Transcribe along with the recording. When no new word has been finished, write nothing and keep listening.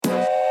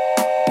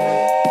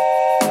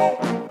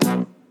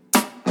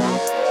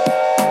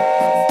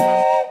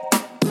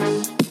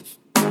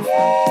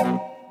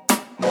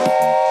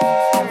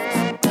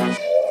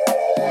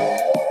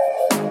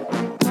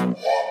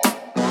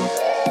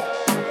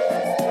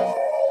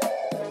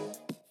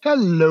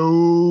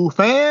Hello,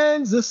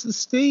 fans. This is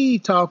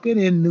Steve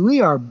talking, and we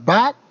are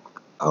back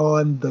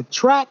on the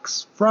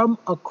tracks from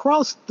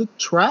across the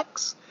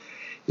tracks.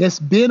 It's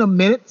been a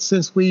minute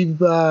since we've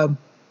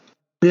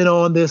been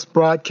on this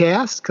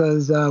broadcast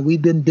because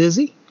we've been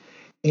busy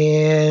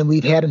and we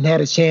hadn't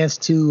had a chance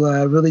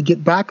to really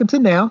get back into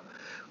now.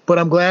 But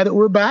I'm glad that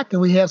we're back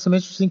and we have some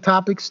interesting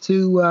topics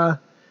to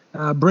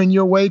bring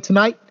your way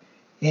tonight.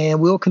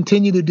 And we'll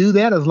continue to do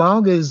that as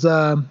long as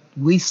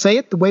we say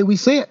it the way we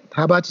say it.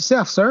 How about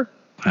yourself, sir?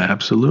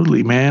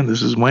 Absolutely, man.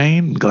 This is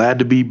Wayne. Glad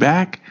to be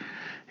back.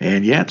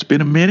 And yeah, it's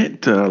been a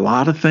minute. A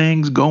lot of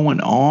things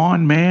going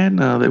on, man,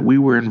 that we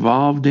were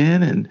involved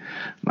in. And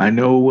I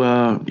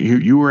know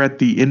you were at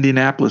the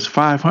Indianapolis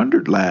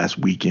 500 last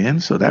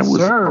weekend, so that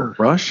was a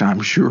rush, I'm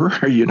sure.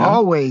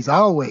 Always.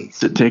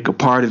 To take a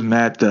part in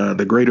that,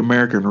 the Great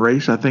American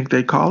Race, I think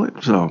they call it.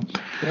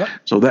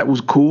 So that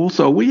was cool.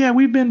 So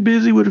we've been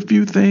busy with a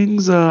few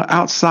things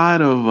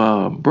outside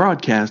of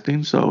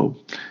broadcasting. So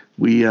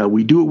we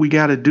do what we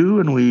got to do,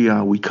 and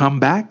we come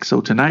back. So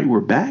tonight we're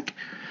back.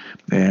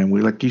 And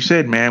like you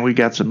said, man, we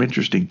got some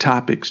interesting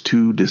topics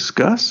to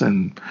discuss,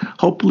 and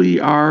hopefully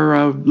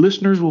our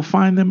listeners will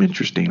find them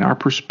interesting, our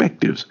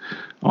perspectives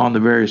on the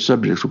various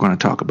subjects we're going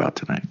to talk about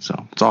tonight.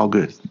 So it's all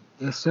good.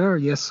 Yes, sir.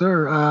 Yes,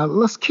 sir.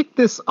 Let's kick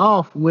this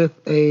off with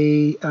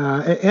an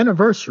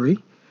anniversary.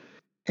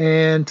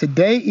 And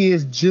today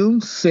is June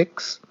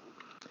 6th,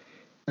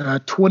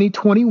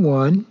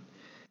 2021.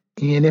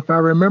 And if I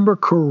remember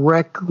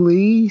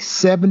correctly,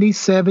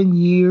 77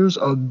 years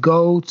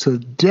ago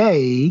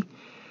today,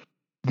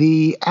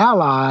 the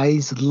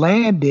Allies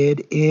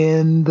landed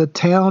in the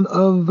town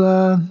of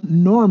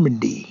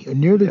Normandy,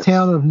 near the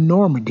town of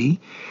Normandy,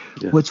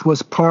 which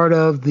was part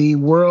of the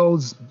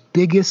world's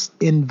biggest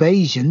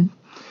invasion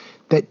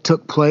that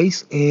took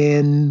place.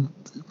 And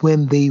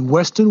when the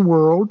Western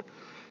world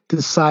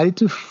decided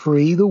to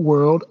free the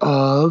world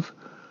of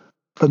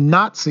the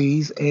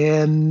Nazis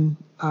and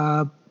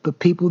the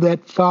people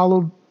that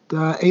followed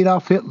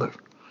Adolf Hitler.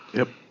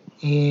 Yep.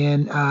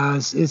 And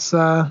it's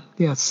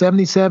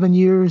 77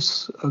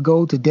 years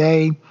ago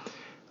today.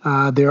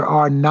 There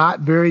are not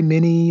very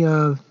many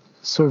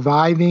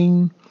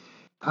surviving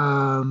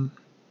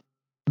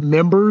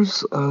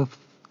members of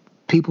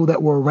people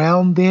that were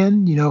around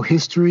then.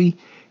 History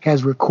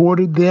has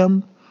recorded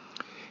them,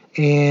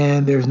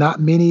 and there's not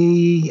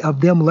many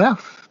of them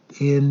left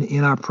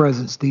in our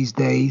presence these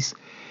days.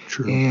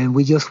 True. And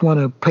we just want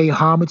to pay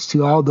homage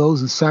to all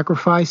those who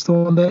sacrificed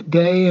on that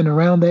day and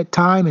around that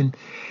time, and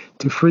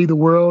to free the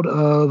world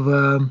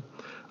of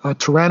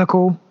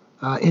tyrannical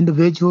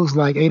individuals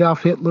like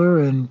Adolf Hitler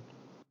and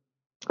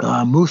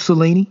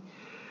Mussolini,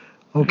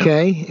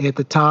 at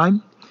the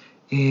time.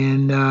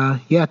 And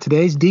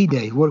today's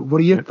D-Day. What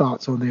are your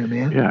thoughts on there,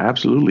 man? Yeah,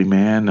 absolutely,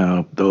 man.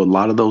 A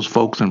lot of those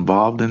folks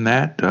involved in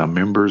that,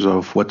 members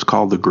of what's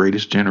called the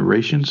Greatest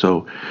Generation.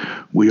 So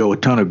we owe a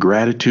ton of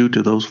gratitude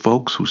to those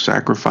folks who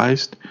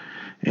sacrificed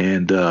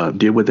and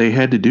did what they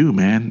had to do,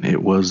 man.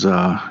 It was,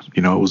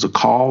 it was a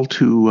call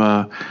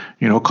to,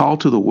 call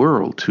to the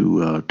world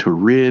to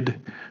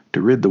rid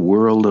the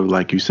world of,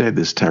 like you said,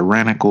 this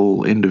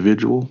tyrannical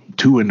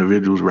two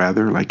individuals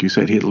rather, like you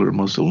said, Hitler and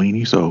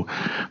Mussolini. So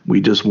we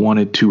just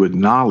wanted to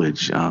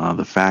acknowledge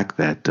the fact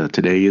that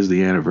today is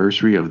the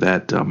anniversary of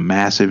that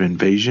massive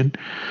invasion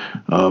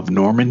of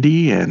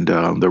Normandy, and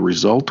the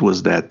result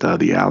was that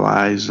the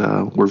Allies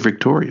were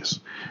victorious.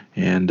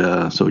 And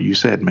so you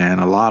said, man,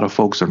 a lot of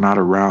folks are not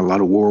around, a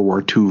lot of World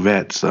War II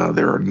vets.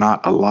 There are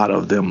not a lot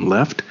of them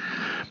left,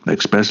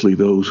 especially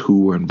those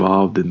who were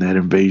involved in that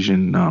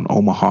invasion on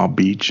Omaha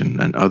Beach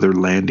and other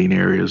landing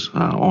areas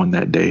on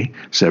that day,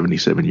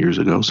 77 years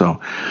ago.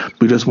 So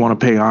we just want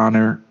to pay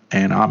honor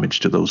and homage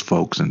to those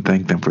folks and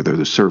thank them for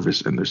their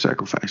service and their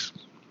sacrifice.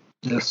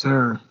 Yes,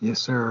 sir. Yes,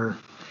 sir.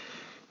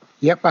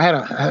 Yep, I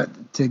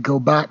had to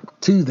go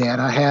back to that.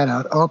 I had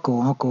an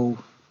Uncle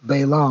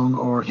Baylong,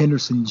 or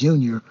Henderson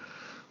Jr.,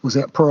 was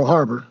at Pearl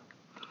Harbor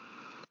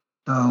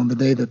on the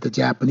day that the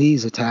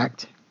Japanese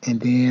attacked.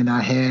 And then I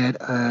had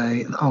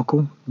an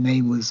uncle,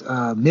 name was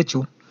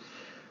Mitchell,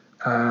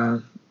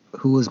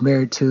 who was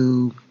married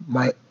to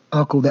my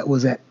uncle that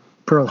was at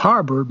Pearl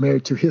Harbor,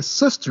 married to his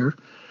sister,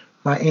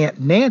 my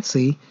Aunt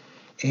Nancy,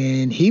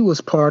 and he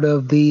was part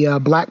of the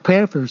Black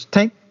Panthers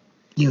tank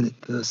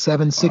unit, the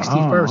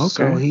 761st. Oh,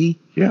 okay.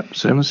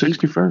 So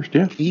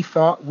 761st, he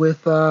fought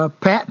with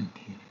Patton,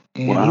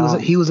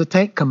 and he was a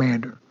tank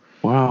commander.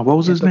 Wow, what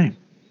was his name?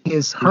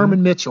 Is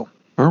Herman Mitchell.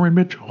 Herman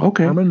Mitchell,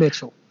 okay. Herman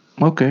Mitchell.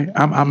 Okay,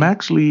 I'm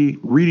actually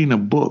reading a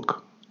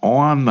book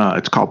on.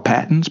 It's called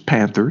Patton's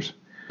Panthers,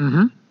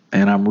 and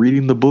I'm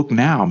reading the book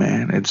now,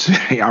 man.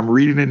 I'm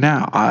reading it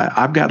now.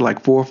 I've got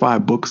like 4 or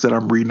 5 books that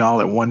I'm reading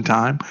all at one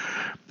time,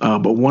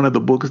 but one of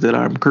the books that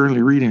I'm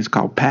currently reading is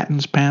called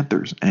Patton's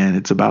Panthers, and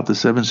it's about the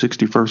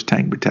 761st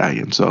Tank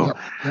Battalion. So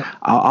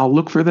I'll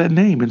look for that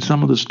name in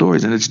some of the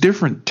stories, and it's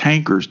different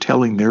tankers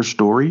telling their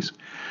stories.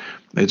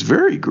 It's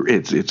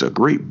a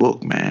great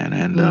book, man,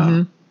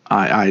 and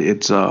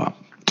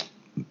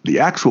the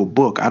actual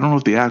book, I don't know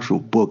if the actual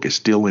book is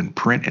still in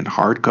print and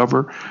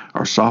hardcover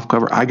or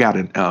softcover. I got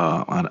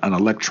an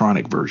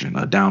electronic version,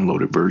 a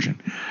downloaded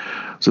version.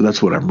 So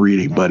that's what I'm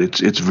reading. But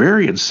it's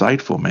very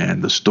insightful,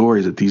 man. The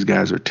stories that these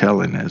guys are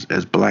telling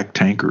as black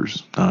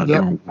tankers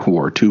during World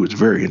War II. It's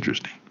very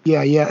interesting.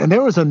 Yeah, yeah. And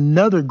there was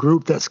another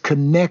group that's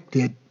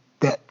connected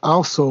that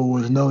also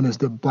was known as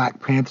the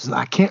Black Panthers.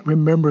 I can't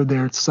remember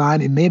their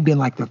sign. It may have been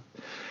like the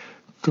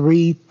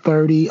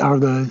 330 or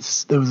there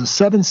was a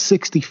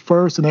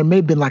 761st, and there may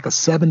have been like a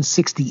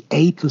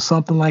 768th or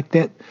something like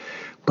that.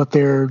 But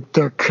they're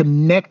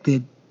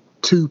connected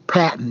to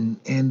Patton,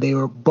 and they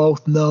were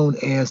both known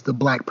as the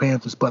Black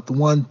Panthers. But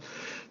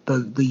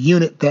the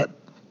unit that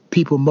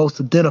people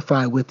most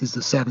identify with is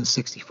the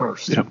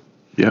 761st.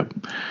 Yep.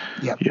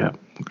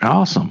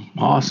 Awesome.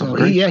 So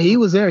he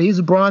was there. He's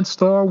a Bronze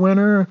Star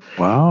winner.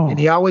 Wow. And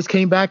he always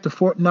came back to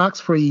Fort Knox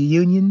for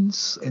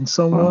unions and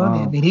so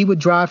on. And he would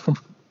drive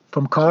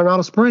from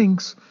Colorado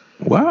Springs.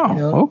 Wow.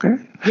 Okay.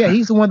 Yeah,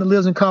 he's the one that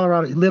lives in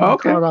Colorado. He lived in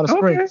Colorado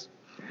Springs.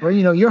 Where,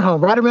 you're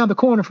home right around the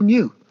corner from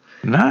you.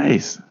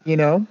 Nice.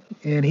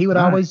 And he would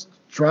always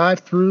drive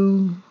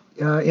through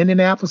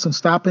Indianapolis and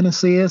stop in and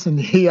see us, and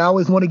he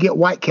always wanted to get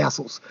White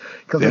Castles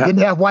because they didn't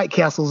have White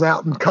Castles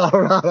out in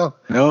Colorado.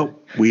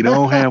 Nope, we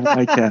don't have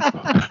White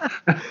Castles.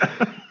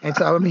 And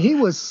so, he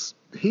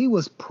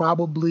was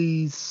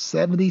probably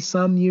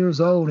 70-some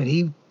years old, and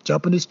he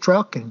jump in his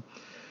truck and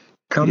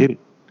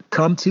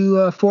come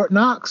to Fort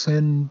Knox,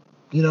 and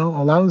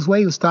along his way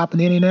he was stopping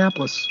in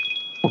Indianapolis.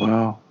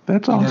 Wow,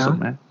 that's awesome,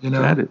 man.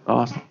 That is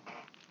awesome.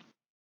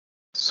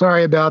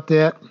 Sorry about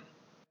that.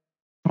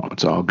 Oh,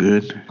 it's all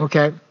good.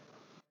 Okay.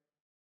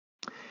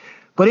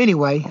 But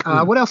anyway,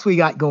 what else we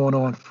got going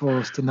on for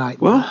us tonight?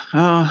 Well,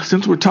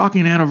 since we're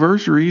talking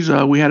anniversaries,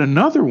 we had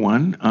another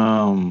one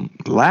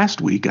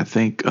last week, I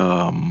think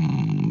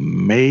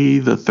May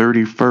the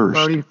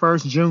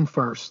 31st. June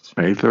 1st.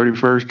 May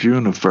 31st,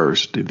 June the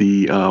 1st.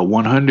 The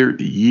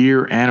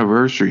 100-year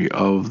anniversary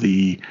of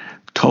the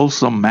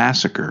Tulsa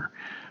Massacre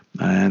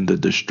and the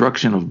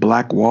destruction of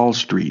Black Wall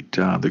Street,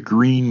 the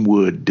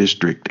Greenwood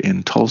District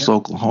in Tulsa,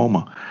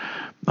 Oklahoma.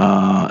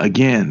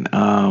 Again,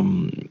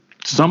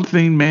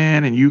 something,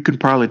 man, and you can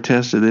probably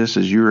attest to this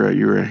as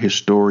you're a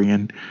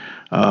historian.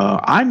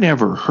 I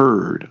never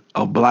heard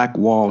of Black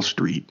Wall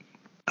Street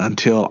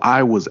until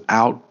I was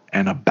out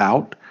and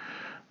about.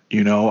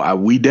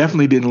 We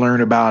definitely didn't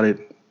learn about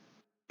it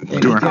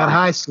during our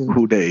high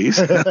school days.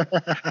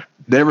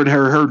 Never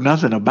heard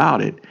nothing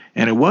about it.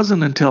 And it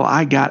wasn't until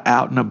I got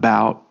out and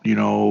about,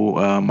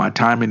 my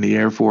time in the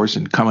Air Force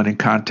and coming in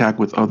contact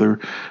with other,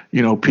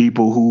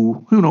 people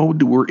who,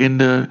 were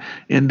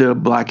into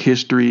Black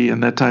history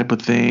and that type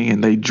of thing.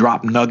 And they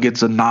drop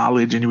nuggets of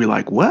knowledge and you'd be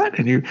like, what?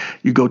 And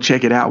you go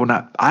check it out. When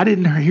I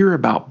didn't hear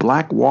about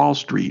Black Wall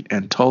Street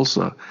and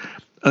Tulsa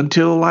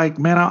until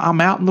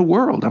I'm out in the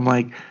world. I'm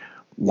like,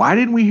 why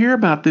didn't we hear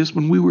about this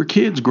when we were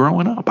kids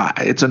growing up?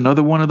 It's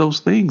another one of those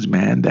things,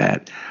 man,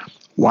 that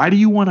why do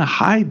you want to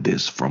hide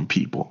this from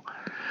people?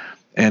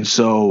 And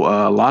so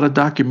a lot of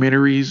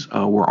documentaries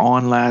were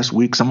on last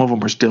week. Some of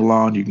them are still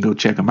on. You can go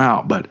check them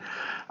out. But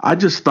I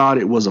just thought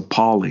it was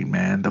appalling,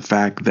 man, the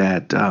fact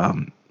that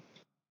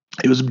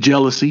it was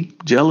jealousy,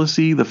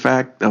 the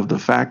fact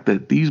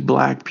that these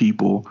Black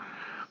people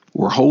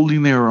were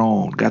holding their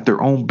own, got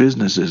their own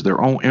businesses,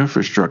 their own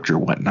infrastructure,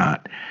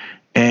 whatnot.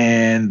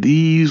 And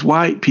these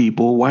white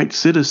people, white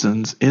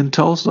citizens in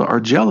Tulsa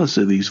are jealous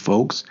of these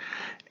folks.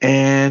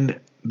 And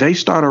they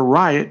start a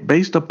riot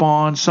based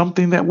upon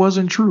something that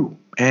wasn't true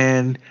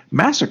and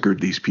massacred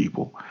these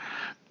people.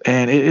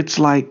 And it's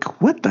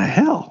like, what the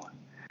hell?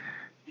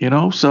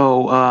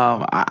 So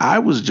I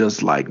was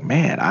just like,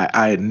 man,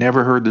 I had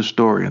never heard this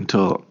story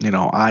until,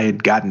 I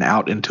had gotten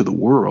out into the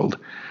world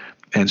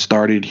and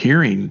started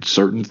hearing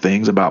certain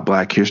things about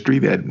Black history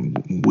that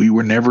we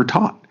were never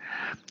taught.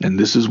 And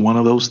this is one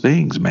of those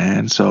things,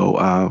 man. So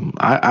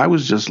I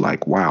was just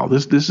like, wow,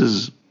 this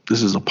is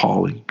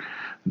appalling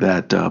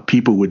that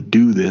people would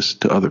do this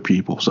to other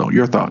people. So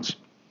your thoughts?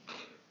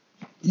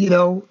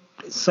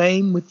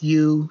 Same with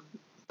you.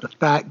 The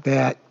fact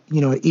that,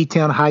 at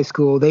E-Town High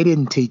School, they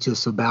didn't teach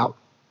us about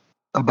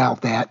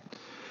that.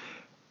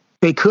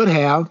 They could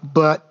have,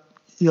 but,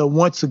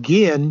 once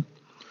again,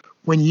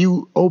 when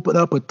you open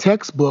up a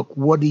textbook,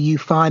 what do you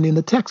find in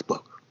the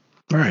textbook?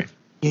 Right.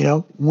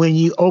 When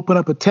you open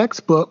up a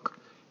textbook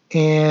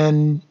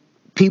and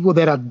people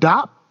that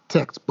adopt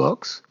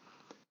textbooks,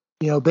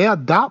 they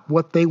adopt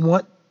what they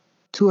want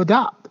to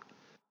adopt.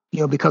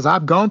 Because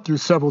I've gone through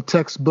several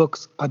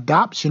textbooks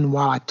adoption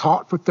while I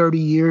taught for 30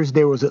 years.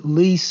 There was at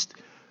least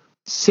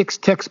 6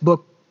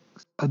 textbook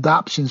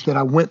adoptions that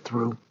I went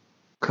through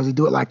because they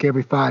do it like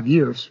every 5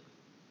 years.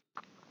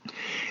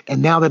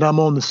 And now that I'm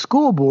on the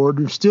school board,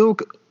 we're still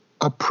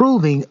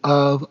approving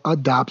of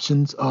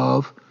adoptions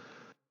of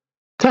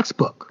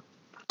textbooks.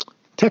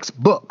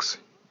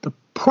 The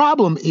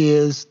problem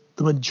is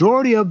the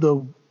majority of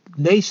the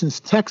nation's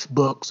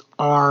textbooks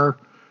are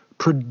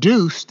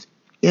produced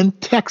in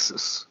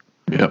Texas.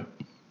 Yep.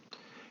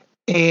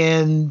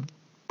 And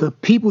the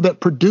people that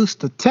produce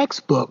the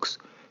textbooks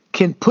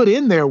can put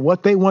in there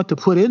what they want to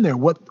put in there,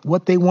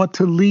 what they want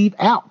to leave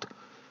out,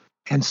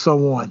 and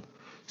so on.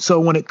 So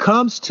when it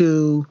comes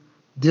to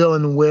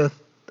dealing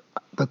with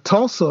the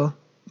Tulsa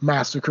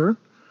massacre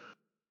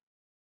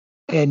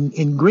and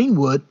in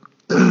Greenwood,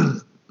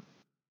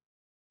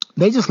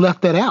 they just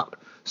left that out.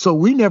 So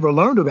we never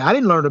learned about it. I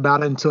didn't learn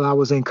about it until I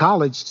was in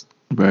college.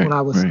 Right, when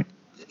I was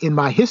in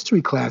my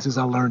history classes,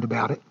 I learned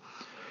about it.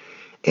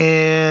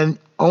 And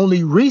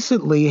only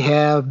recently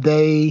have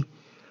they,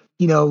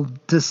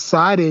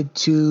 decided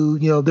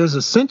to, there's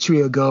a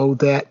century ago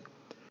that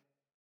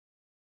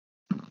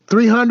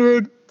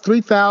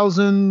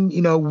 3,000,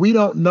 we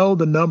don't know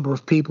the number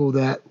of people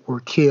that were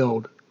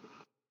killed.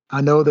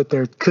 I know that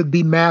there could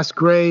be mass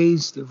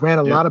graves that ran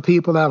a lot of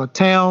people out of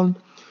town.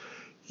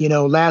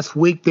 Last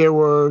week there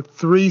were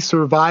 3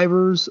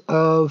 survivors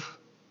of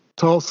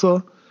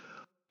Tulsa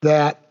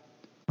that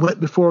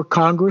went before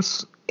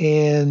Congress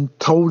and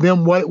told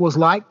them what it was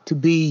like to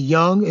be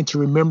young and to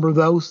remember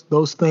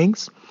those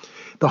things,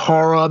 the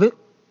horror of it.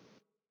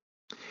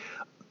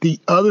 The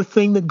other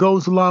thing that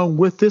goes along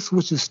with this,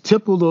 which is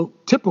typical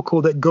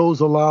that goes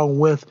along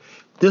with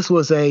this,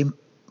 was a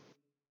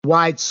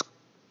wide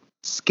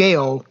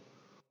scale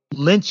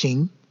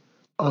lynching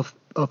of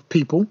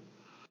people.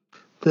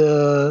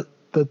 The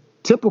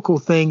typical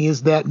thing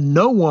is that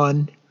no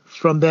one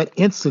from that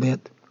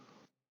incident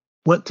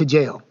went to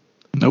jail.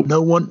 Nope.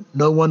 No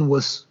one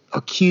was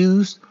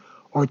accused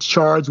or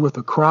charged with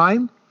a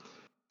crime.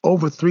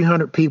 Over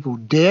 300 people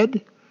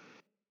dead.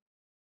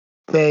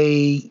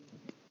 They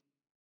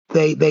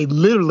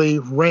literally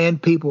ran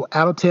people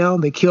out of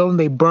town. They killed them.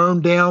 They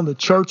burned down the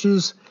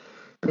churches.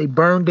 They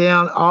burned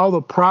down all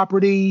the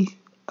property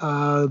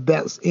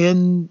that's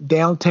in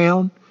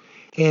downtown.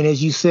 And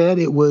as you said,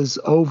 it was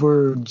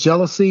over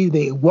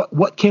jealousy.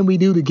 What can we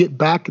do to get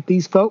back at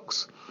these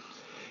folks?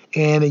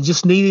 And they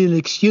just needed an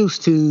excuse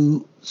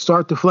to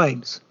start the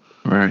flames.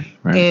 Right.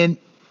 And,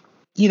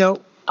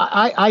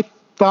 I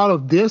thought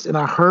of this and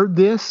I heard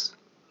this.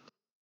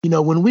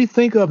 When we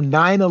think of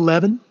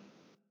 9/11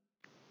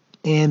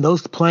 and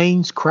those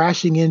planes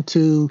crashing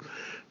into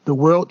the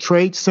World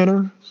Trade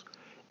Center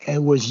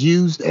and was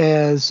used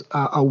as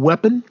a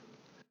weapon,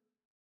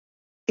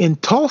 in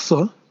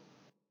Tulsa,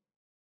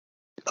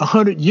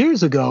 100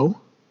 years ago,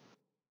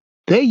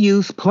 they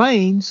used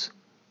planes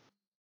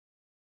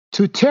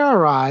to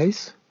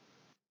terrorize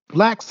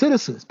black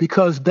citizens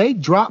because they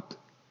dropped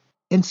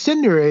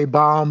incendiary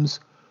bombs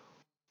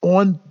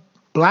on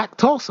black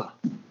Tulsa.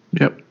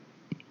 Yep.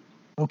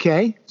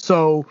 Okay,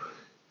 so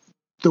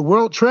the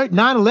World Trade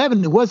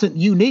 9/11, it wasn't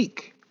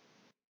unique.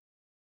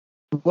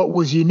 What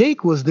was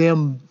unique was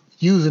them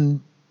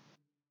using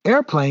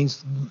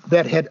airplanes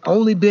that had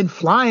only been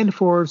flying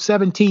for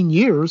 17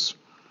 years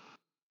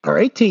or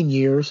 18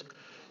 years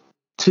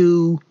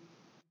to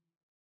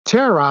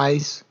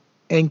terrorize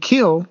and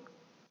kill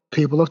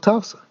people of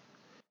Tulsa.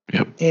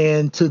 Yep.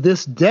 And to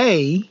this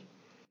day,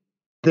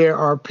 there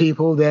are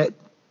people that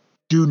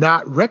do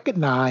not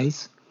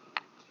recognize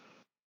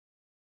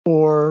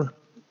or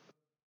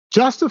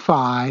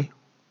justify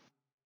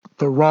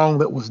the wrong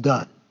that was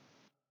done.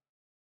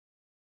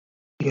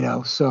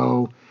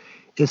 So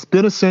it's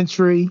been a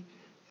century.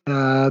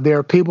 There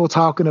are people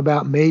talking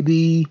about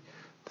maybe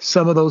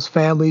some of those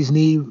families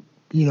need,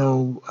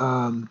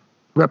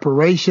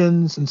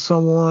 reparations and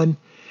so on.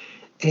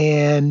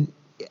 And,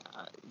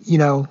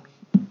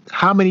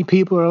 how many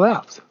people are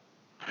left?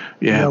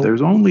 Yeah,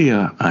 there's only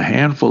a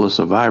handful of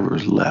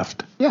survivors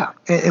left. Yeah,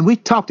 and we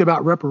talked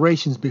about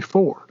reparations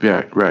before.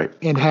 Yeah, right.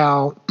 And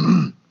how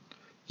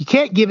you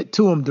can't give it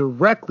to them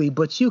directly,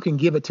 but you can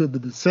give it to the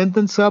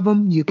descendants of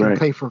them. You can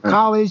pay for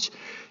college,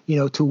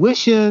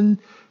 tuition,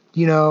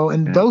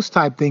 and those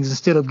type things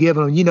instead of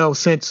giving them,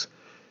 since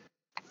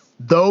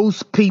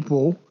those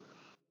people,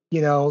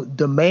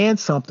 demand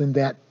something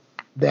that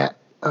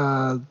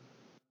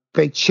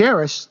they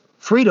cherish,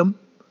 freedom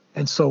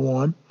and so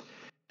on,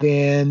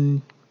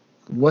 then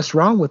what's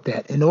wrong with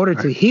that? In order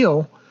to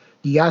heal,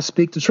 you got to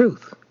speak the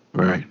truth.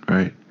 Right.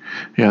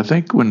 Yeah, I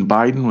think when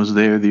Biden was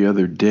there the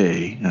other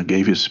day,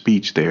 gave his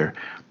speech there,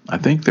 I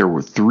think there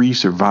were 3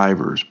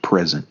 survivors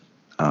present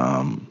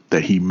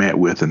that he met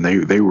with, and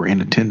they were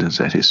in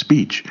attendance at his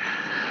speech.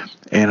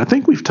 And I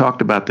think we've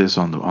talked about this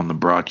on the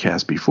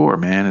broadcast before,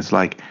 man. It's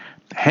like,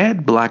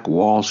 had Black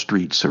Wall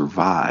Street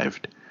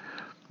survived,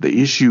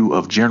 the issue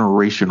of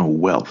generational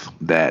wealth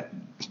that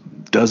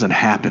doesn't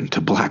happen to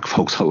black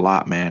folks a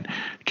lot, man.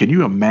 Can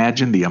you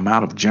imagine the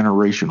amount of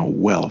generational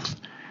wealth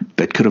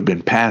that could have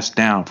been passed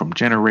down from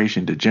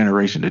generation to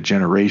generation to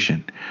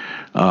generation?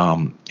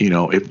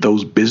 If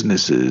those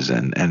businesses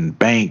and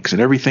banks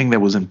and everything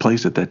that was in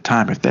place at that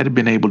time, if that had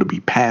been able to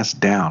be passed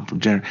down from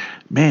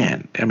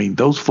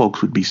those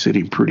folks would be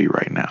sitting pretty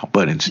right now.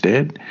 But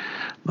instead,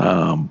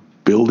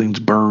 buildings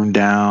burned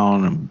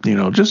down,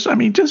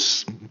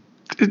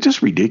 it's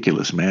just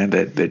ridiculous, man,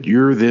 that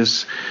you're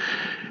this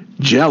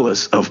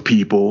jealous of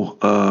people,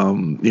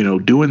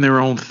 doing their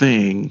own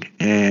thing,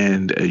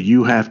 and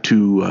you have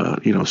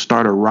to,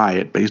 start a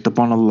riot based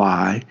upon a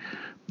lie,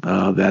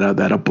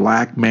 that a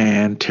black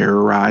man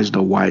terrorized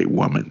a white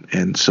woman,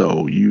 and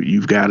so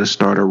you've got to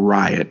start a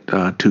riot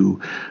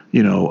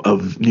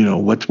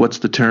what's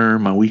the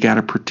term? We got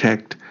to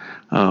protect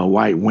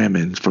white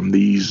women from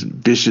these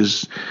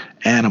vicious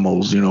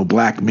animals,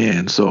 black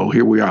men. So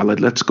here we are.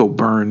 Let's go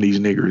burn these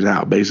niggers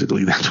out.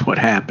 Basically, that's what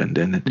happened,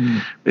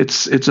 and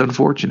it's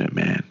unfortunate,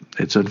 man.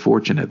 It's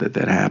unfortunate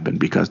that happened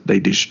because they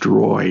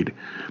destroyed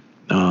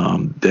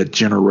that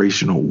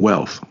generational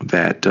wealth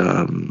that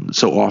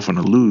so often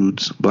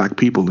eludes black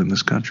people in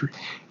this country.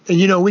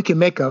 And we can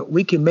make a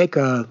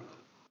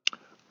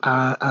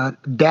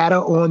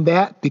data on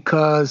that,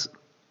 because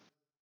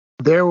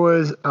there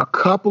was a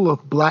couple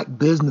of black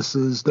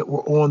businesses that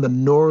were on the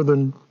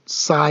northern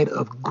side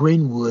of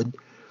Greenwood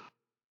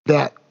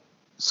that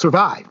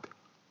survived.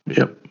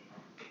 Yep.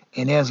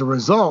 And as a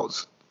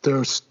result,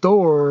 their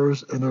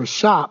stores and their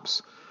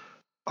shops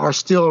are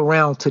still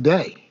around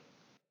today.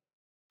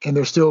 And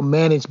they're still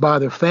managed by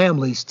their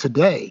families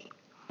today.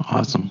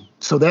 Awesome.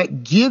 So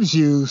that gives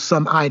you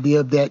some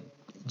idea that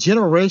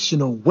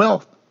generational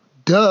wealth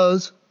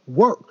does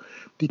work,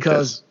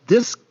 because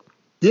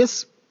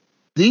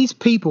these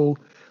people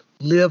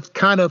lived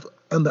kind of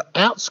on the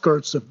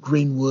outskirts of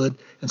Greenwood,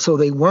 and so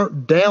they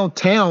weren't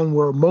downtown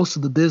where most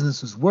of the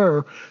businesses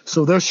were,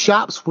 so their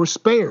shops were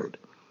spared.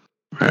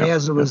 Right. And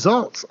as a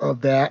result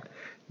of that,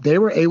 they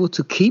were able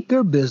to keep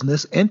their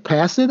business and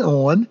pass it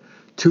on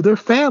to their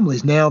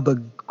families. Now,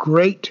 the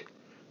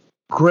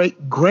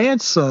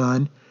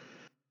great-great-grandson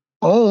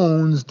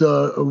owns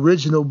the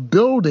original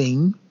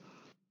building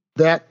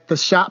that the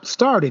shop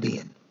started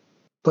in,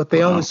 but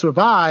they only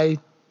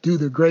survived through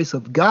the grace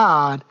of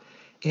God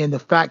and the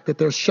fact that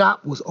their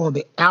shop was on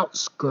the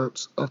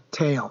outskirts of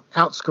town,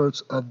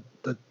 outskirts of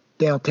the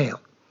downtown.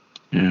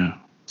 Yeah.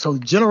 So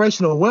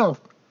generational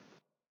wealth,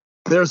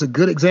 there's a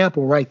good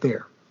example right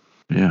there.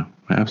 Yeah,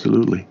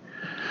 absolutely.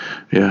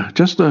 Yeah,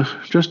 just a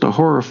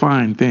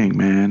horrifying thing,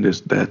 man.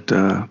 Is that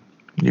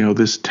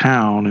this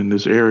town and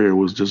this area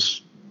was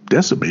just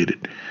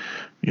decimated.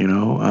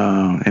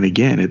 And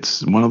again,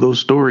 it's one of those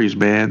stories,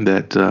 man,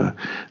 that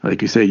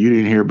like you said, you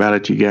didn't hear about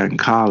it you got in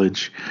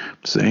college.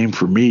 Same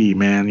for me,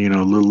 man. Being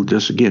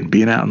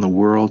out in the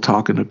world,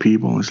 talking to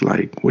people. It's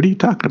like, what are you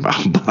talking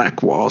about?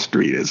 Black Wall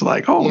Street. It's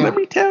like, let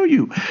me tell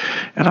you.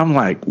 And I'm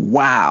like,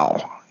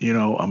 wow,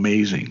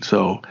 amazing.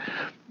 So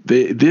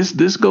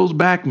this goes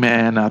back,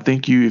 man. I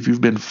think if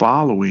you've been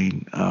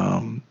following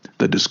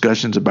the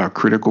discussions about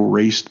critical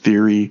race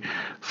theory,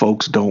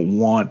 folks don't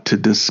want to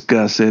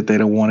discuss it. They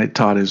don't want it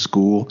taught in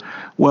school.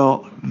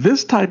 Well,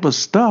 this type of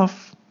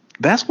stuff,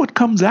 that's what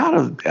comes out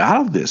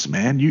of this,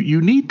 man.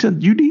 You need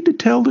to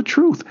tell the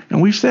truth.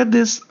 And we've said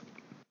this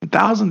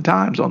 1,000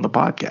 times on the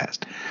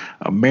podcast.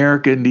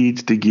 America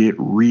needs to get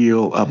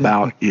real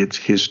about its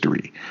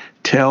history.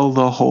 Tell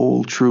the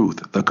whole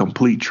truth, the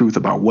complete truth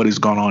about what has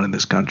gone on in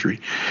this country,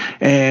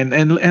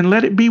 and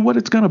let it be what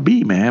it's going to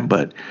be, man.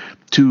 But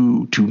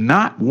to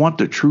not want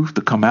the truth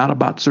to come out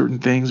about certain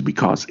things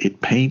because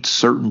it paints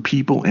certain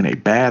people in a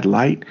bad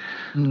light,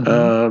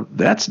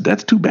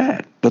 that's too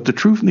bad. But the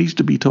truth needs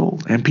to be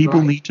told, and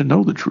people need to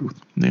know the truth.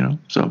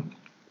 So.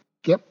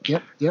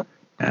 Yep.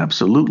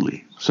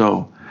 Absolutely.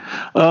 So.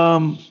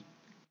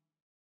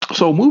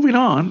 So moving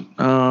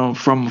on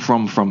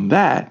from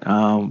that,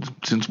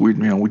 since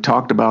we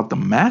talked about the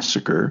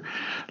massacre,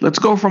 let's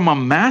go from a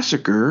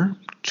massacre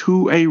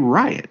to a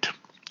riot,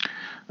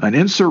 an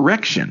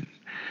insurrection.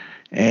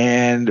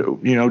 And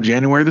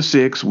January the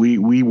 6th,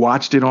 we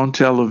watched it on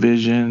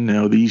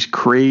television. These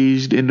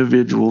crazed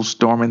individuals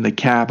storming the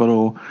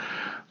Capitol,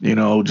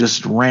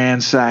 just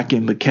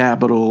ransacking the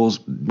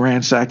Capitals,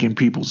 ransacking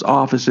people's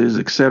offices,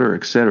 et cetera,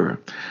 et cetera.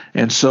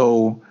 And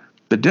so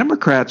the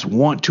Democrats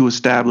want to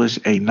establish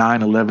a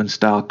 9/11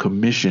 style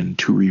commission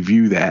to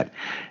review that.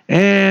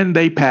 And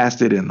they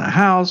passed it in the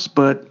House,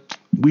 but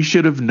we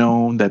should have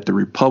known that the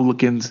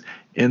Republicans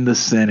in the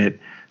Senate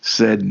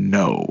said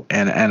no.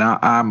 And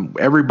I'm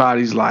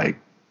everybody's like,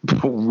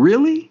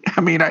 really?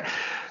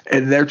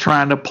 And they're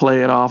trying to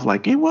play it off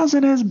like it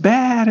wasn't as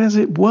bad as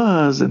it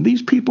was, and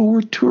these people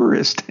were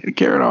tourists and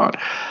carried on.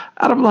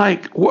 And I'm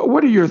like,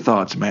 what are your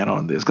thoughts, man,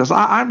 on this? Because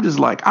I'm just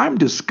like, I'm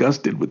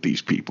disgusted with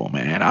these people,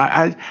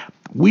 man.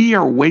 We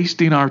are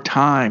wasting our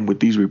time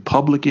with these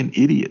Republican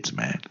idiots,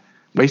 man.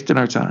 Wasting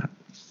our time.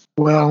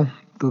 Well,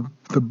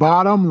 the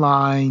bottom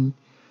line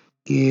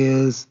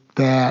is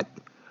that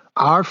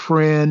our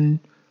friend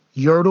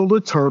Yertle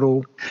the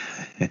Turtle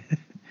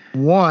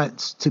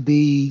wants to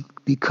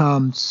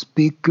become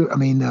Speaker.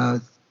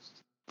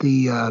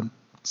 The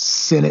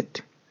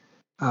Senate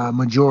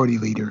Majority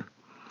Leader,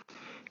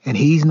 and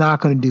he's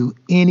not going to do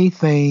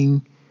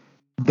anything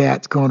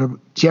that's going to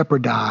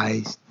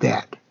jeopardize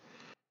that.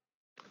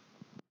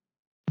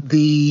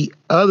 The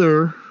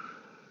other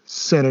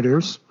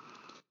senators,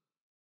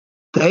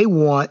 they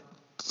want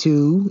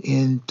to,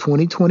 in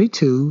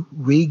 2022,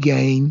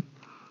 regain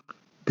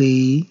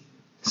the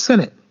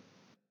Senate.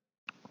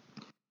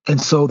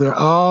 And so they're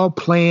all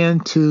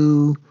playing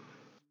to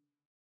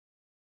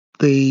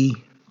the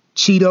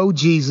Cheeto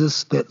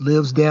Jesus that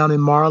lives down in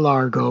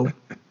Mar-a-Lago,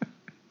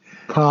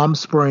 Palm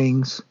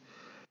Springs,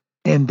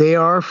 and they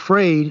are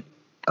afraid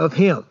of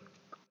him.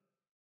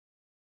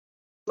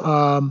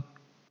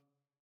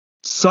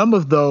 Some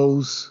of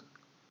those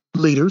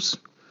leaders,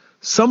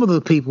 some of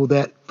the people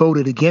that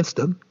voted against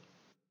him,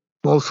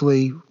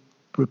 mostly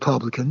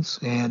Republicans,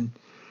 and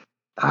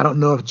I don't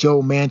know if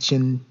Joe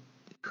Manchin,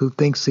 who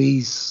thinks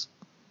he's,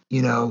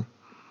 the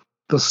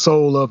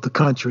soul of the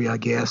country, I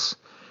guess,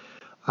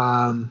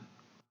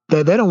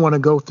 they don't want to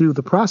go through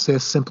the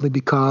process simply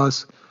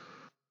because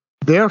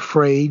they're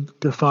afraid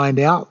to find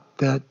out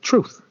the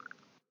truth.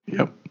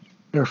 Yep.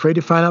 They're afraid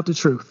to find out the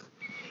truth.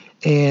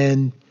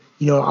 And,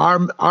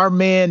 our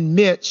man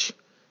Mitch,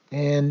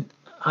 and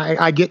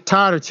I get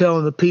tired of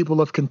telling the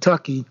people of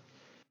Kentucky,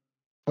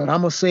 but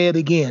I'm going to say it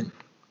again.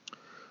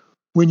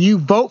 When you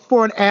vote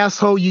for an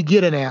asshole, you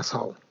get an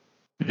asshole.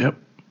 Yep.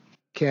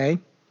 Okay?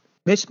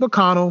 Mitch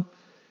McConnell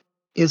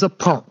is a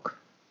punk.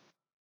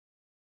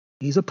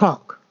 He's a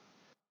punk.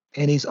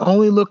 And he's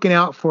only looking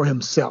out for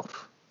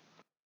himself.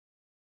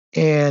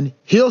 And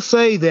he'll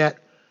say that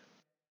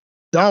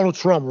Donald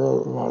Trump is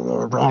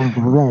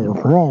responsible for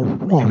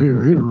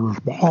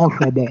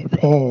the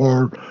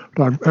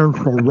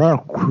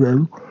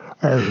insurrection,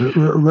 and there's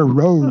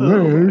no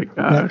way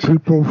that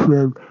people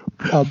should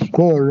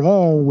go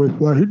along with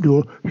what he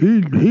did.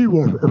 He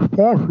was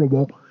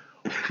responsible.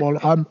 Well,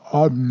 I'm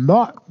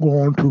not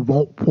going to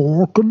vote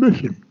for a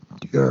commission.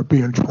 They're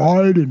being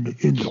tried in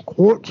the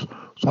courts.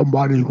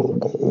 Somebody's going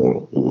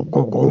to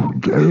go to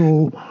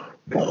jail.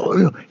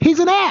 He's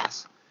an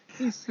ass.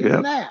 He's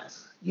an ass.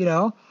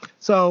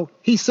 So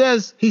he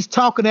says he's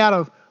talking out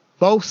of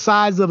both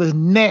sides of his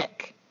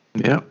neck.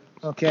 Yep.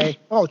 Okay.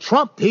 Oh,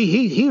 Trump,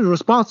 he's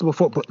responsible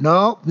for it. But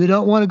no, we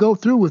don't want to go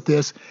through with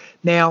this.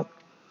 Now,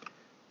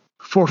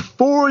 for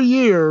 5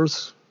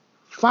 years,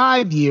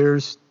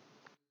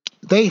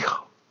 they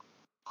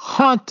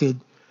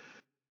haunted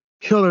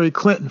Hillary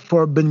Clinton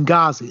for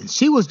Benghazi.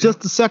 She was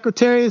just the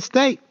Secretary of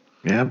State.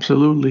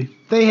 Absolutely.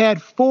 They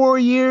had 4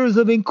 years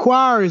of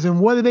inquiries,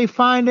 and what did they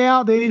find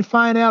out? They didn't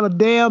find out a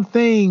damn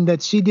thing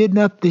that she did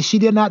not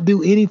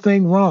do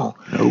anything wrong.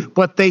 Nope.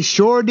 But they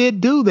sure did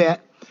do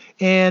that.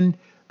 And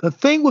the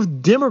thing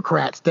with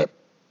Democrats that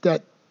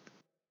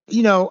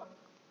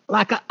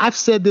like I've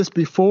said this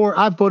before,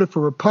 I voted for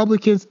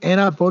Republicans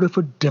and I voted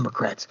for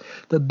Democrats.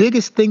 The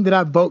biggest thing that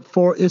I vote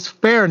for is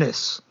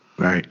fairness.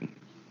 Right.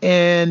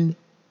 And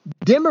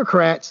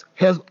Democrats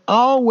have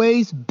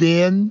always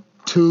been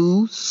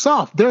too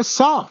soft. They're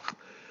soft.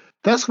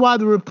 That's why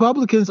the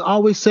Republicans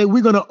always say,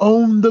 we're going to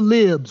own the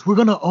libs. We're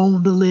going to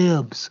own the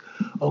libs.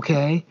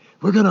 Okay?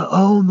 We're going to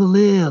own the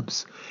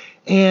libs.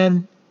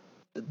 And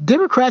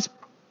Democrats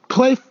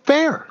play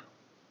fair.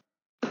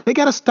 They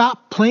got to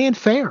stop playing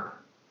fair.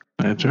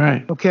 That's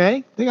right.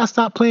 Okay? They got to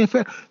stop playing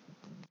fair.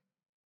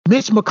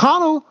 Mitch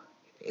McConnell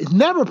has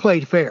never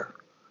played fair.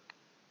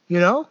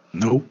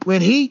 Nope.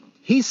 When he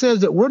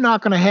says that we're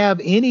not going to have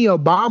any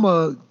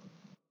Obama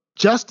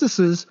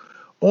justices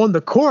on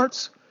the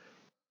courts,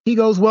 he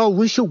goes, well,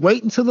 we should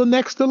wait until the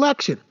next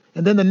election.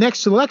 And then the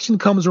next election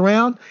comes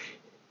around,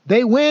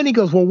 they win. He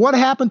goes, well, what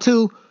happened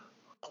to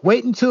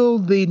wait until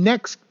the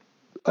next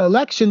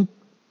election,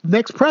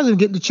 next president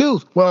getting to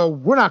choose? Well,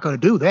 we're not going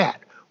to do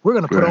that. We're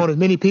going to put on as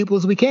many people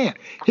as we can.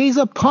 He's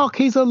a punk.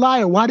 He's a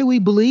liar. Why do we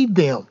believe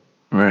them?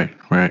 Right.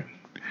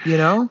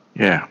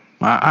 Yeah.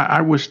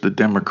 I wish the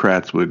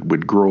Democrats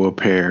would grow a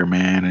pair,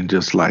 man, and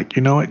just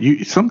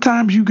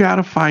sometimes you got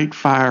to fight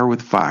fire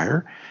with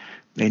fire,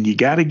 and you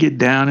got to get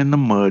down in the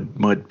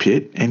mud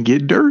pit and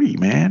get dirty,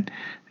 man.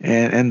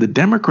 And the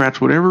Democrats,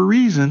 whatever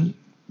reason,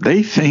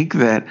 they think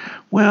that,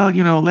 well,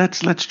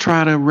 let's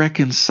try to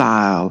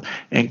reconcile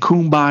and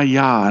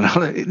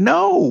kumbaya.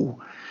 No,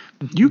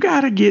 you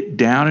got to get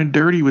down and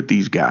dirty with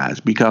these guys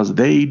because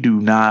they do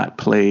not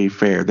play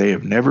fair. They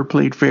have never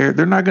played fair.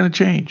 They're not going to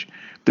change.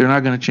 They're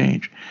not going to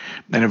change.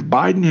 And if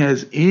Biden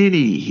has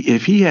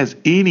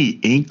any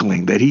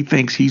inkling that he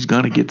thinks he's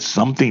going to get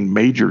something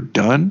major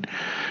done,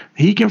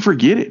 he can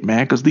forget it,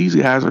 man, because these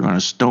guys are going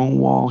to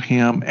stonewall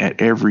him at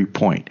every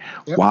point.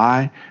 Yep.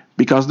 Why?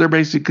 Because they're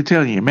basically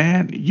telling you,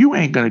 man, you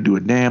ain't going to do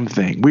a damn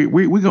thing. We're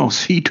going to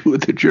see to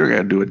it that you're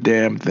going to do a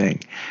damn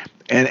thing.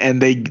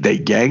 And they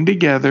gang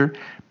together,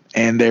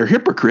 and they're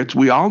hypocrites.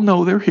 We all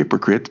know they're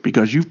hypocrites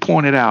because you've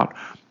pointed out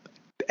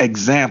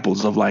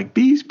examples of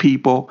these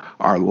people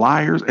are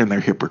liars and they're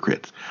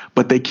hypocrites,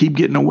 but they keep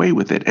getting away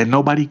with it and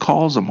nobody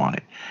calls them on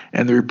it.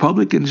 And the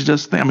Republicans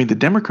the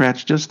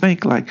Democrats just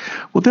think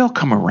well, they'll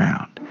come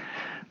around.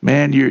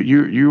 Man,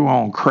 you're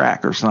on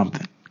crack or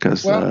something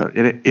because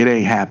it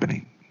ain't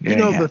happening.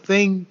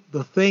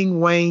 The thing,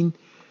 Wayne,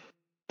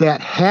 that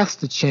has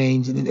to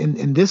change,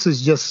 and this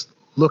is just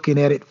looking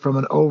at it from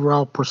an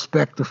overall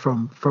perspective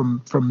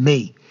from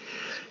me.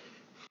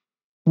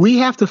 We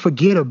have to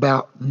forget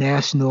about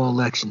national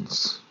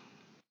elections.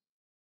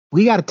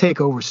 We got to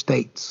take over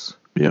states.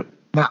 Yep.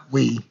 Not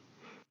we.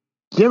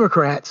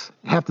 Democrats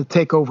have to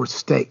take over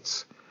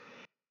states.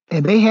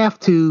 And they have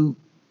to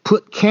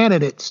put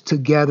candidates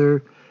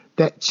together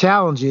that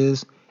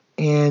challenges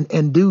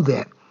and do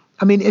that.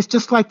 I mean, it's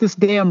just like this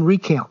damn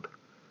recount.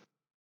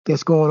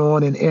 that's going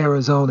on in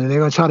Arizona, and they're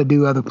going to try to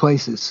do other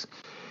places.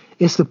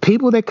 It's the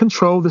people that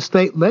control the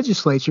state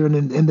legislature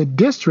and the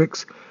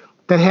districts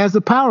that has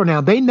the power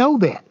now. They know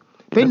that.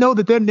 They know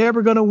that they're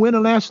never going to win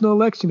a national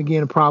election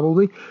again,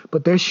 probably,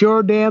 but they're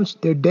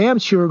damn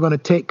sure going to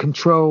take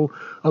control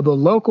of the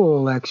local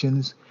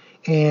elections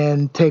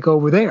and take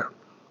over there.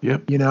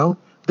 Yep. You know,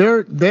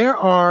 there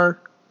are.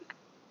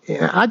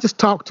 I just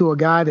talked to a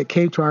guy that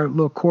came to our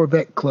little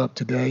Corvette club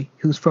today,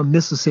 who's from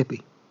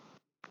Mississippi,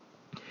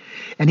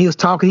 and he was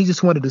talking. He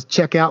just wanted to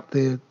check out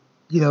the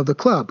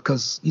club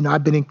because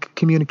I've been in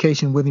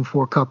communication with him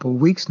for a couple of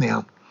weeks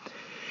now.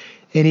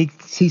 And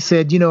he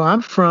said,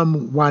 I'm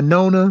from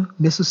Winona,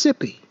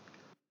 Mississippi.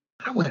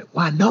 I went,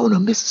 Winona,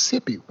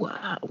 Mississippi.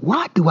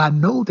 Why do I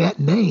know that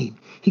name?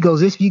 He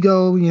goes, if you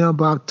go,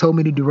 Bob told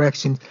me the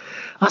directions.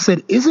 I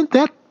said, isn't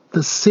that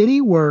the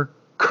city where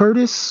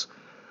Curtis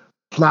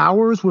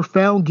Flowers were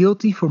found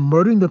guilty for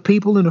murdering the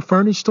people in the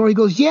furniture store? He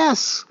goes,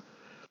 yes.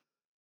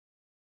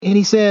 And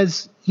he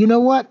says, you know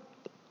what?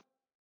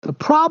 The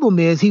problem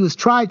is he was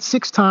tried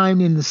 6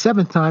 times, and the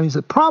 7th time, he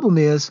said, the problem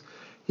is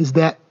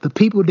that the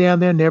people down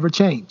there never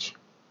change.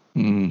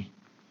 Mm.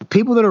 The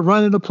people that are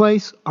running the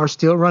place are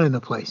still running the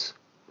place.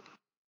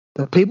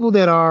 The people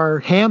that are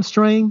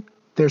hamstring,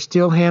 they're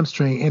still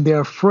hamstring, and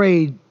they're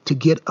afraid to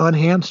get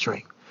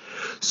unhamstring.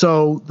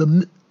 So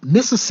the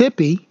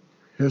Mississippi,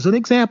 here's an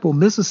example,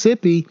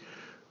 Mississippi,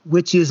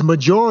 which is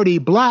majority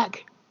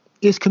black,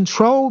 is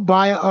controlled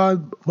by a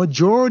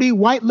majority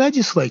white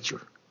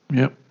legislature.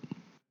 Yep.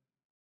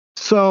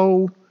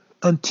 So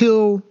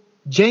until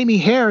Jamie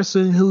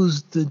Harrison,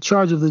 who's in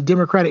charge of the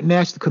Democratic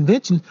National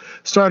Convention,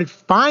 started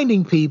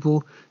finding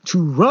people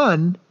to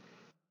run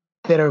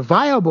that are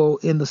viable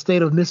in the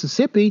state of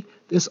Mississippi,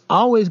 it's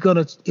always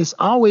gonna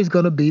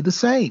be the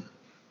same.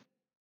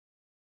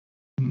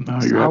 No,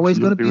 it's always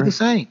gonna be the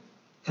same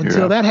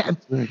until that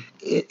happens. Right.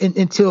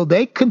 Until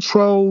they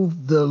control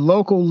the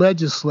local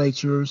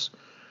legislatures,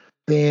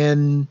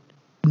 then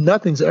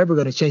nothing's ever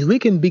going to change. We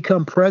can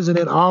become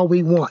president all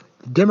we want.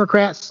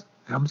 Democrats.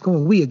 I'm just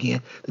going we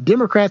again. The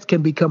Democrats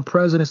can become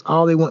presidents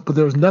all they want, but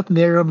there's nothing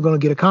they're ever going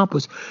to get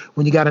accomplished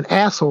when you got an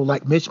asshole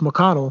like Mitch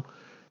McConnell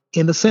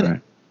in the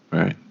Senate.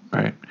 Right.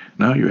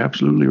 No, you're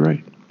absolutely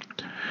right.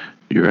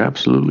 You're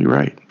absolutely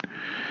right.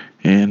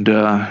 And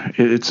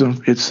it's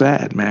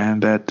sad, man,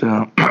 that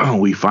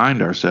we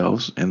find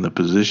ourselves in the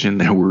position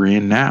that we're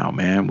in now,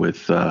 man,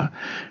 with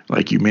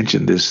like you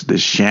mentioned, this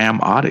sham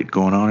audit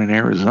going on in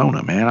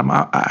Arizona, man.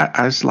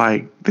 I was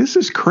like, this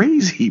is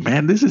crazy,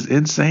 man. This is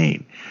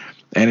insane.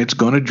 And it's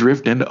going to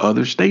drift into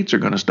other states are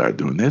going to start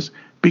doing this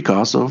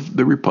because of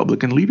the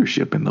Republican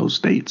leadership in those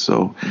states.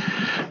 So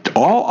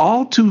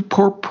all to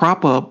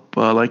prop up,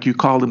 like you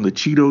called him, the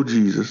Cheeto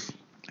Jesus,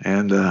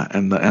 and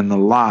the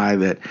lie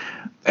that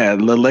the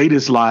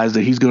latest lie is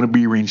that he's going to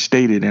be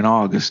reinstated in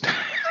August.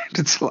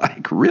 It's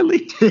like,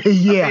 really?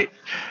 Yeah.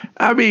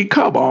 I mean,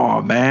 come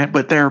on, man.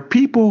 But there are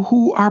people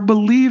who are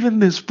believing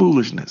this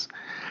foolishness.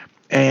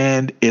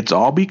 And it's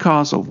all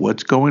because of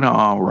what's going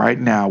on right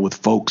now with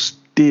folks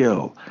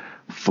still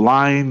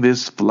flying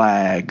this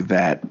flag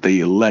that the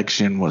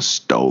election was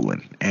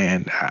stolen.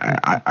 And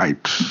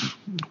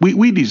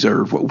we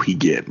deserve what we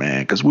get,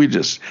 man,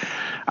 because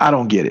I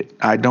don't get it.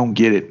 I don't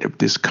get it if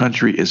this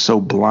country is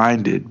so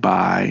blinded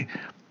by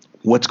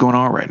what's going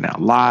on right now.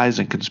 Lies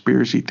and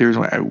conspiracy theories.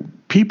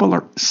 People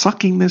are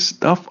sucking this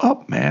stuff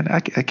up, man. I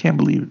can't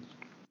believe it.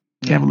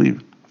 Can't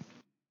believe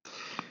it.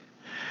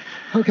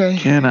 Okay.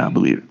 Cannot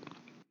believe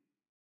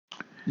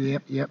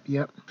it.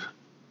 Yep.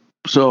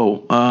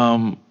 So,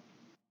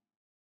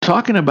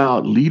 talking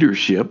about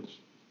leadership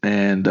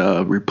and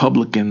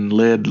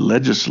Republican-led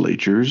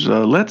legislatures,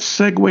 let's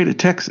segue to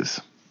Texas.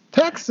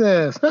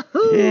 Texas, and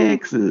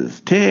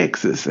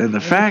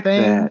the fact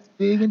that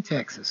big in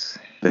Texas,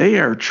 they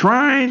are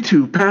trying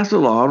to pass a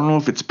law. I don't know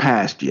if it's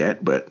passed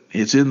yet, but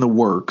it's in the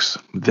works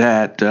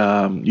that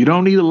you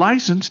don't need a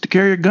license to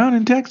carry a gun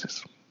in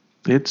Texas.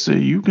 It's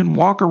you can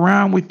walk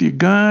around with your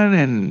gun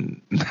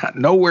and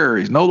no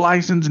worries, no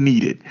license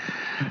needed.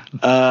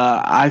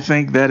 I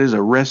think that is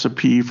a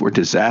recipe for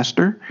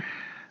disaster.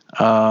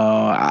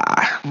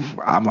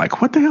 I'm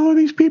like, what the hell are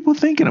these people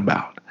thinking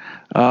about?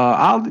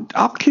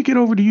 I'll kick it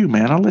over to you,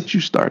 man. I'll let you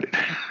start it.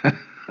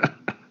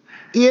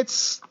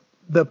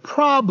 The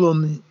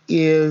problem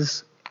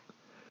is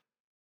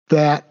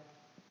that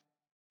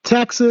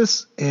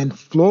Texas and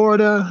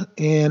Florida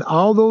and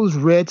all those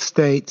red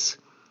states,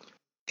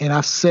 and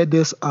I've said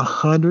this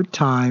 100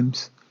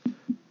 times,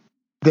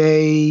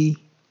 they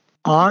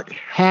aren't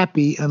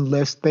happy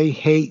unless they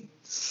hate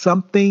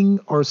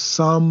something or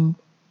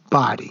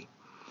somebody.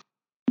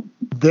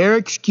 Their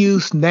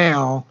excuse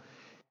now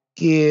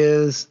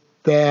is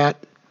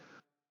that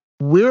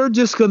we're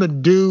just going to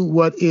do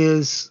what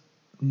is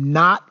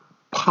not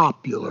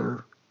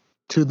popular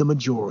to the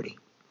majority.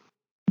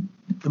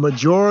 The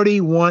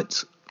majority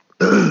wants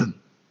gun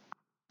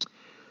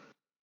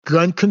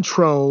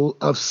control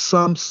of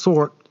some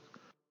sort,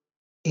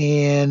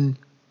 and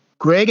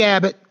Greg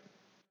Abbott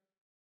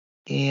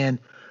and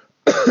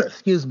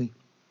excuse me,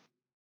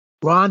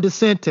 Ron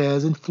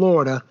DeSantis in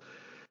Florida,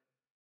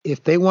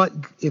 if they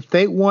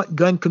want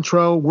gun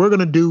control, we're going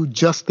to do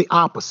just the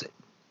opposite.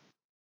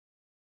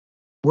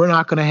 We're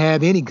not going to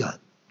have any gun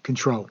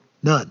control,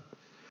 none.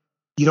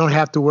 You don't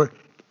have to work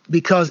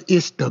because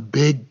it's the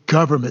big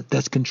government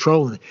that's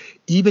controlling it.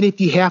 Even if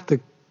you have to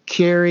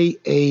carry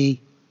a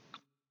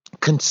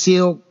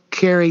concealed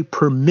carry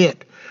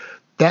permit,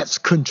 that's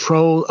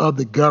control of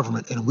the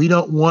government, and we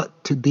don't want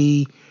to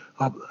be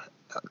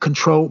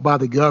controlled by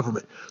the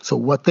government. So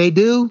what they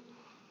do,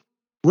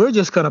 we're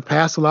just going to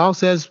pass a law that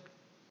says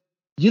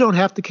you don't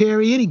have to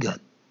carry any gun.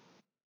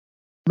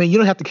 I mean, you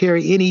don't have to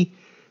carry any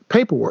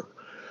paperwork.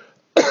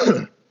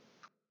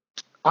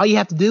 All you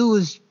have to do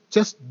is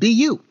just be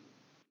you.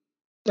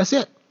 That's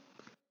it.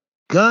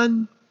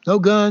 Gun, no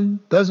gun,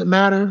 doesn't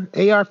matter.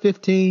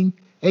 AR-15,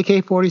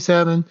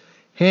 AK-47,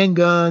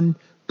 handgun,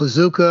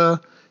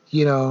 bazooka,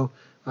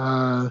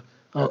 a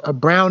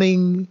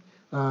Browning,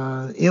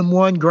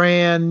 M1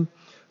 Garand,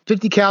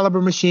 50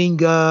 caliber machine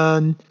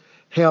gun.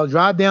 Hell,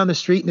 drive down the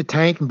street in a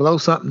tank and blow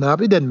something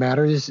up. It doesn't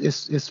matter.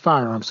 It's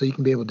firearms, so you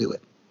can be able to do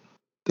it.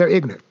 They're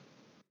ignorant.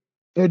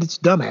 They're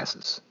just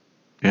dumbasses.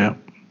 Yeah.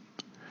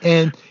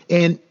 And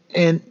you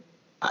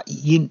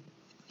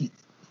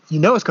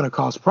know it's going to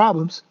cause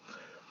problems.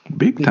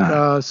 Big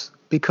time.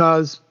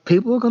 Because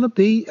people are going to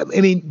be.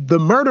 I mean, the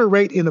murder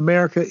rate in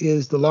America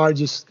is the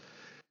largest.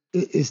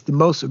 It's the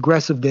most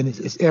aggressive than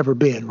it's ever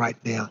been right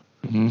now.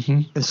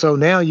 Mm-hmm. And so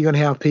now you're going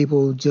to have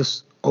people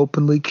just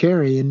openly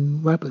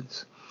carrying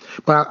weapons.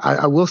 But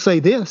I will say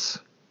this.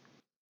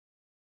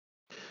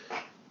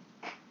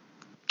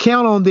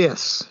 Count on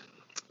this.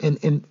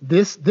 And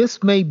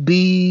this may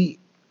be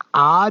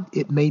odd.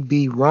 It may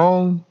be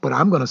wrong, but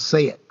I'm going to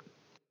say it.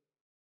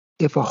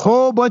 If a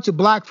whole bunch of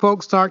black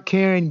folks start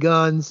carrying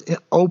guns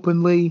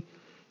openly,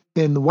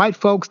 then the white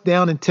folks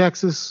down in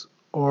Texas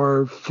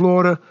or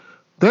Florida,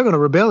 they're going to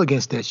rebel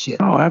against that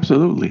shit. Oh,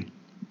 absolutely.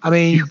 I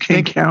mean, you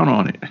can't count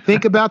on it.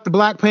 Think about the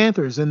Black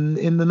Panthers in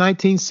the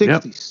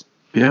 1960s.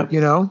 Yep.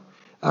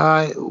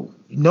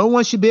 No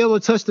one should be able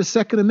to touch the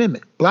Second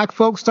Amendment. Black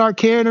folks start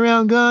carrying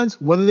around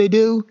guns. What do they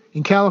do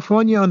in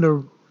California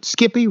under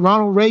Skippy,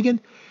 Ronald Reagan?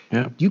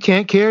 Yep. You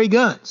can't carry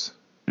guns.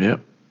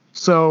 Yep.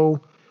 So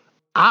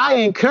I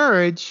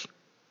encourage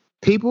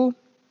people,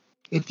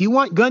 if you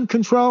want gun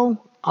control,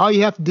 all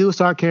you have to do is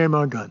start carrying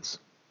more guns.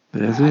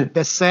 That's it.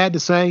 That's sad to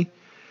say.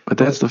 But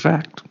that's the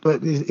fact.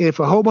 But if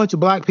a whole bunch of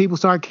black people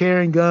start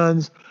carrying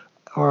guns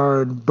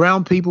or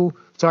brown people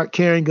start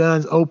carrying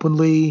guns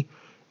openly,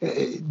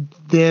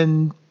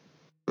 then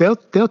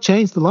they'll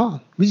change the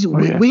law.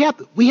 We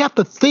have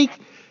to think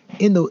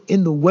in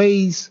the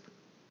ways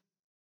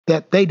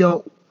that they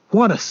don't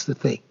want us to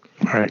think.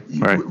 Right.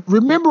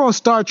 Remember on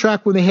Star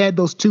Trek when they had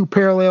those two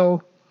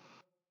parallel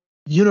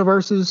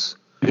universes?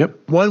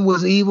 Yep. One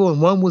was evil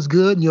and one was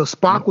good, and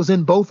Spock was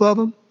in both of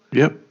them.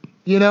 Yep.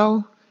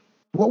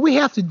 What we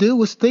have to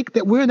do is think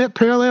that we're in that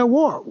parallel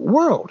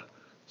world,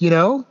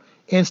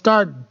 and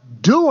start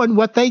doing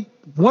what they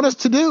want us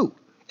to do.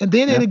 And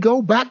then it'll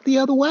go back the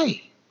other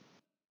way.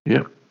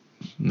 Yep.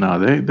 No,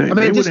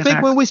 they just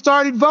think when we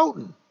started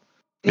voting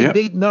in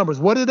big numbers,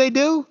 what did they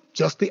do?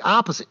 Just the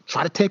opposite.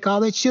 Try to take all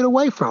that shit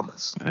away from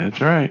us.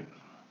 That's right.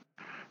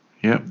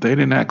 Yep. They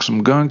didn't enact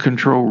some gun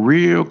control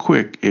real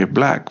quick. If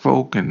black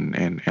folk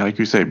and like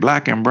you say,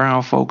 black and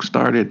brown folks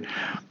started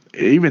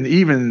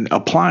even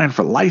applying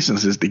for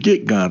licenses to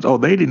get guns. Oh,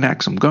 they didn't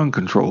enact some gun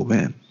control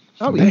then.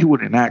 Oh, yeah. They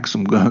would enact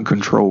some gun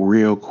control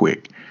real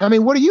quick. I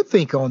mean, what do you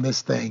think on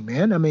this thing,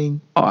 man? I mean,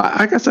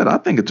 like I said, I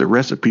think it's a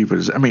recipe for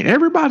this. I mean,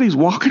 everybody's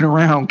walking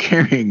around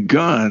carrying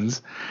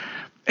guns,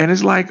 and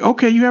it's like,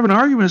 okay, you have an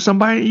argument with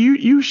somebody,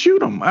 you shoot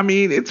them. I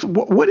mean, it's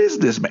what is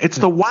this, man? It's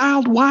the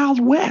wild, wild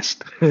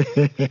west.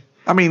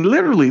 I mean,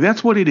 literally,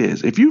 that's what it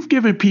is. If you've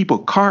given people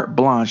carte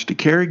blanche to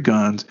carry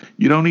guns,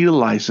 you don't need a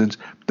license.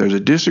 There's a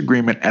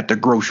disagreement at the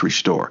grocery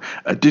store,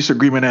 a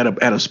disagreement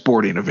at a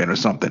sporting event or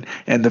something,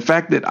 and the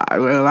fact that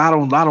I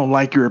don't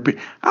like your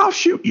opinion, I'll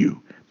shoot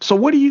you. So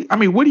what are you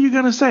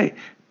gonna say?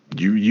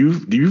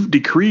 You've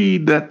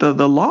decreed that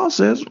the law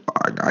says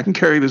I can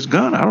carry this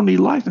gun. I don't need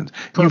a license.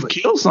 You've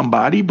killed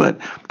somebody, but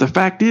the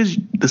fact is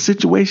the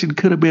situation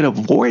could have been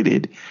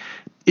avoided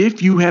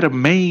if you had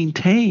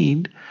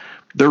maintained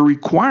the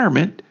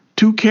requirement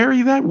to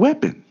carry that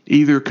weapon,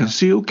 either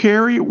concealed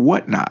carry,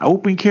 whatnot,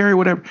 open carry,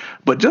 whatever.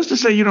 But just to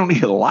say you don't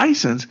need a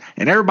license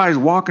and everybody's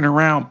walking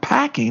around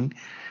packing,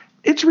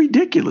 it's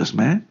ridiculous,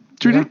 man.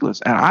 It's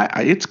ridiculous, and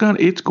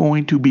it's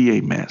going to be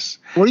a mess.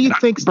 What do you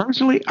think?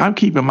 Personally, I'm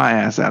keeping my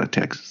ass out of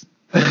Texas.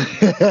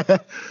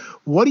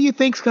 What do you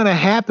think's going to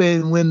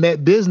happen when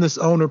that business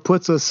owner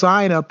puts a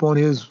sign up on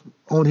his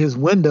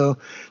window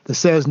that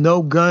says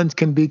no guns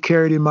can be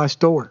carried in my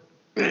store?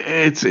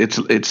 It's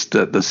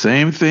the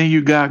same thing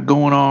you got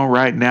going on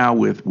right now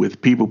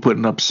with people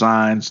putting up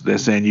signs that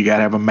saying you got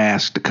to have a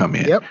mask to come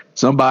in. Yep.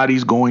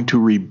 Somebody's going to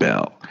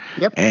rebel.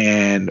 Yep.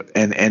 And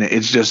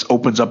it just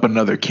opens up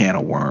another can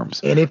of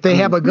worms. And if they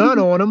have a gun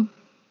on them.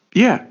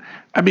 Yeah.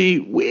 I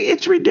mean,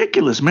 it's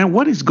ridiculous, man.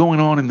 What is going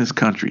on in this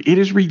country? It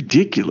is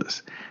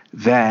ridiculous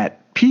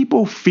that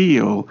people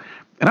feel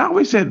And I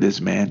always said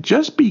this, man,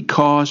 just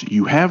because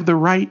you have the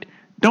right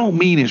don't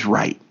mean it's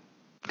right.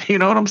 You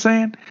know what I'm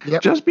saying?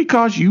 Yep. Just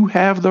because you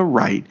have the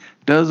right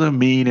doesn't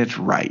mean it's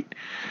right.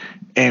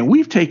 And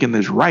we've taken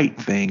this right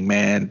thing,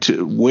 man,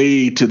 to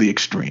way to the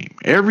extreme.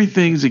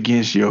 Everything's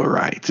against your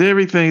rights.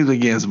 Everything's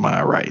against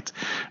my rights.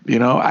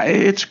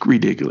 It's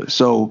ridiculous.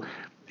 So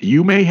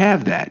you may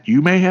have that.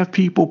 You may have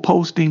people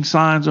posting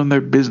signs on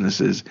their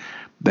businesses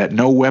that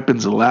no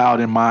weapons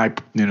allowed in my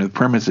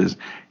premises.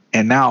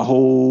 And now a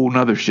whole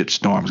nother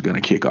shitstorm is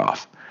going to kick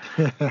off.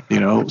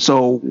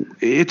 So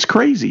it's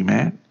crazy,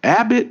 man.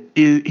 Abbott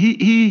is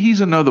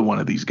he's another one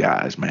of these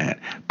guys, man,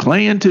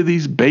 playing to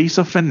these base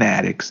of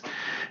fanatics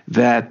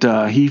that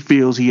he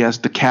feels he has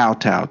to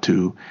kowtow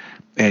to.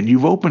 And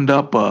you've opened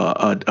up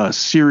a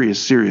serious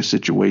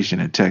situation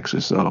in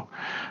Texas. So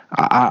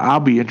I'll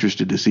be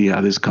interested to see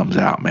how this comes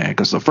out, man,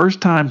 because the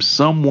first time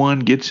someone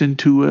gets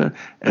into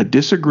a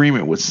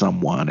disagreement with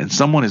someone and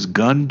someone is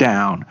gunned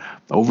down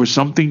over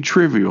something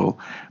trivial,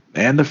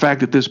 and the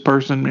fact that this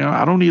person,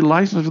 I don't need a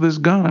license for this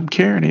gun, I'm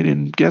carrying it,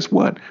 and guess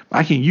what?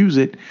 I can use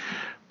it.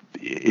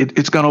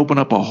 It's going to open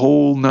up a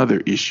whole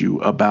nother issue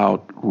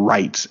about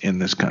rights in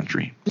this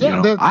country.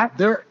 Yeah,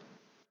 there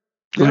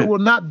will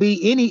not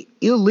be any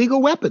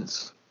illegal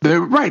weapons.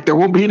 There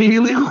won't be any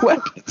illegal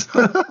weapons.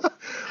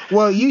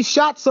 Well, you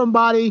shot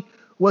somebody.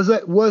 Was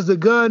the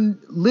gun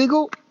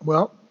legal?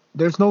 Well,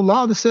 there's no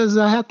law that says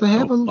I have to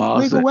have a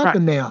legal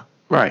weapon now.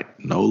 Right.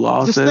 No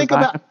law says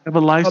I have to have a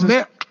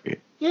license.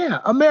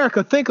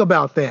 America, think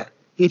about that.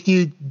 If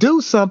you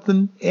do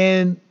something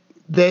and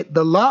that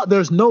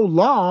there's no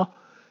law,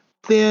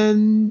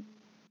 then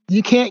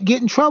you can't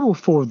get in trouble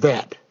for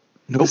that.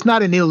 Nope. It's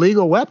not an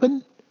illegal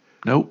weapon.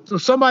 Nope. So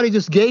somebody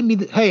just gave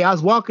me, hey, I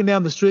was walking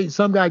down the street and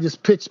some guy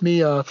just pitched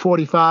me a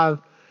 45,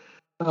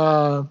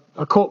 a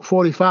Colt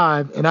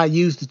 45, and I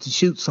used it to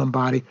shoot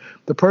somebody.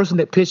 The person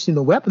that pitched in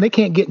the weapon, they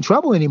can't get in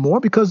trouble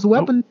anymore because the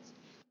weapon. Nope.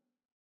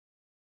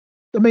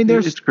 I mean,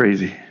 it's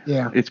crazy.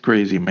 Yeah. It's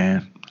crazy,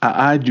 man.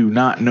 I do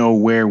not know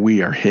where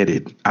we are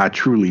headed. I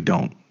truly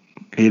don't.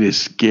 It is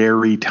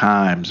scary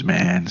times,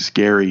 man.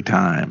 Scary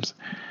times.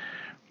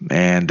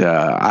 And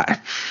I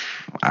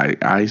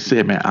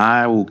said, man,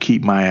 I will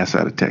keep my ass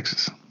out of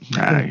Texas.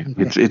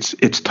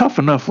 It's tough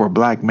enough for a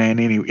black man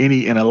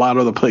any in a lot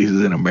of other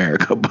places in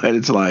America, but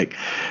it's like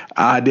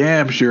I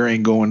damn sure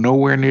ain't going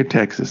nowhere near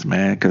Texas,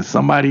 man, because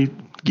somebody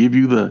give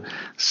you the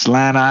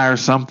slant eye or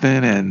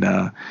something, and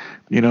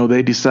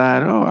they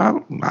decide,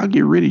 I'll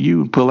get rid of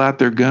you and pull out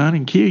their gun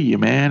and kill you,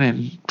 man.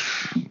 And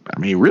I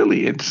mean,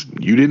 really,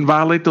 you didn't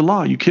violate the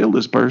law. You killed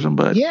this person,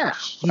 but yeah,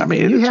 I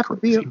mean, you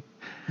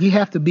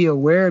have to be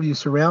aware of your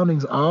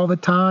surroundings all the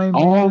time.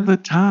 All the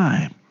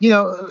time.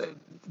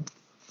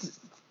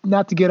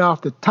 Not to get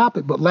off the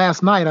topic, but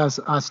last night I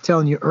was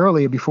telling you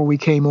earlier before we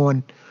came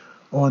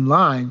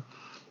online,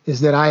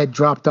 is that I had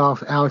dropped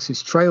off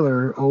Alex's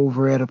trailer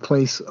over at a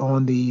place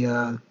on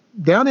the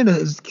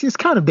it's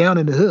kind of down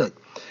in the hood.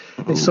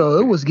 And so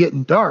it was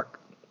getting dark,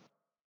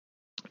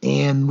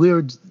 and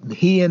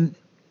he and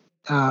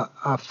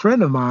a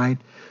friend of mine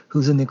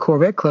who's in the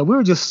Corvette Club, we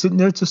were just sitting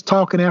there just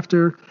talking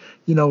after,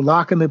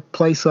 locking the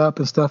place up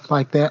and stuff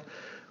like that.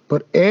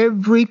 But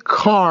every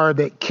car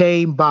that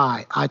came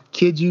by, I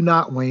kid you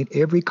not, Wayne,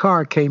 every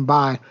car came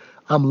by,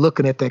 I'm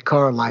looking at that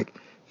car like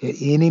at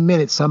any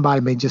minute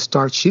somebody may just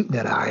start shooting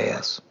at our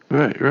ass.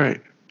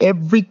 Right.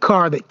 Every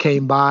car that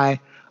came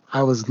by,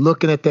 I was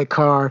looking at that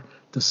car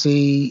to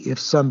see if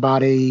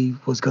somebody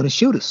was going to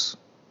shoot us.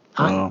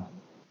 Wow.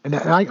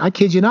 I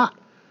kid you not.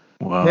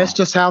 Wow. That's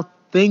just how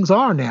things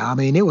are now. I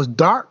mean, it was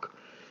dark,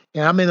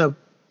 and I'm in a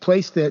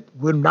place that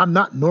I'm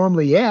not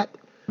normally at,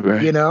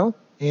 right.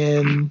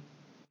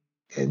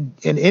 And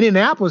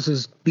Indianapolis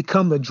has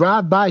become the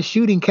drive-by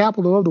shooting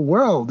capital of the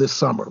world this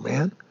summer,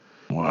 man.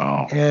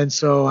 Wow. And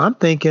so I'm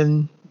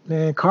thinking,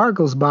 man, car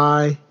goes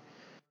by,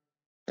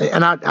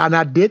 and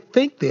I did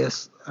think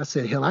this. I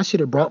said, hell, I should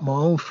have brought my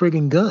own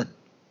friggin' gun.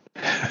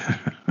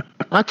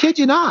 I kid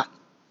you not.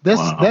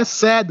 That's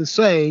sad to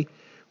say,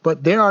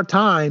 but there are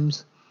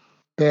times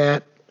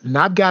that, and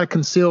I've got a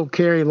concealed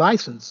carry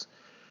license.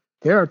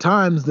 There are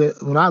times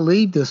that when I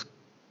leave this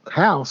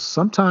house,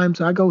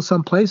 sometimes I go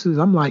some places,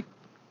 I'm like,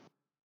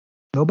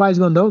 nobody's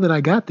going to know that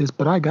I got this,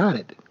 but I got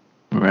it.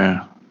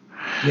 Yeah.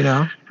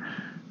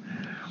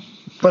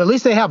 But at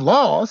least they have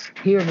laws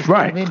here in the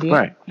state of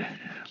Indiana. Right.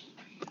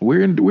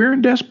 We're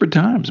in desperate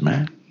times,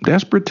 man.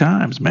 Desperate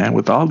times, man,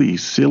 with all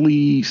these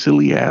silly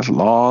ass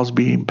laws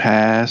being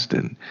passed,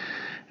 and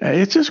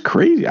it's just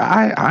crazy.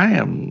 I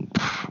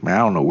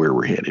don't know where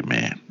we're headed,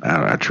 man.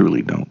 I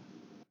truly don't.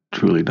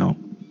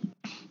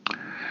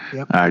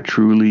 Yep. I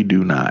truly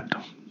do not.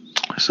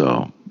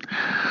 So,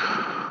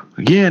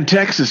 again,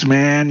 Texas,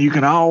 man, you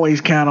can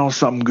always count on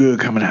something good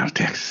coming out of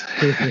Texas.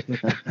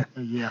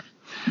 Yeah.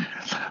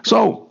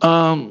 So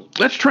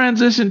let's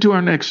transition to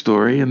our next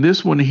story. And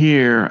this one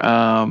here,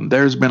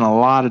 there's been a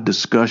lot of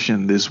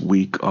discussion this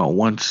week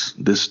once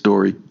this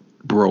story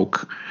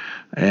broke.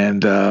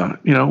 And,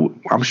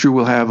 I'm sure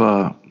we'll have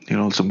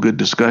some good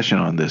discussion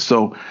on this.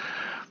 So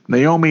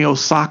Naomi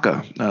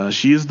Osaka.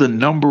 She is the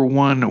number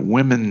one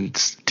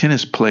women's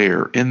tennis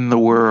player in the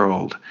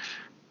world.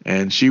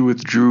 And she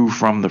withdrew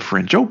from the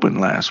French Open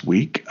last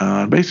week,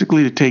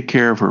 basically to take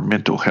care of her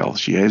mental health.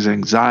 She has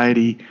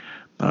anxiety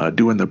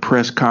doing the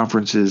press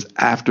conferences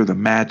after the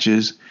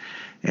matches.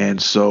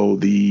 And so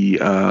the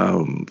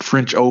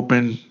French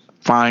Open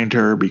fined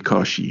her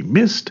because she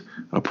missed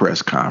a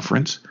press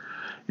conference.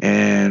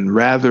 And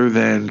rather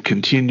than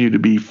continue to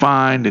be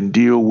fined and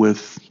deal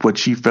with what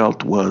she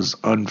felt was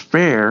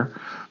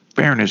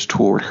fairness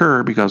toward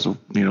her because of,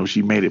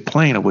 she made it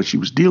plain of what she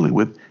was dealing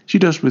with, she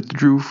just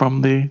withdrew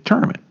from the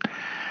tournament.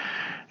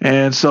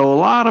 And so a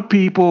lot of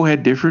people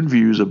had different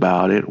views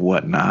about it,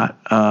 whatnot.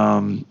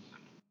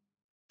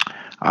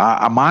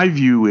 My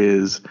view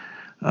is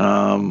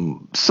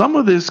some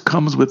of this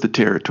comes with the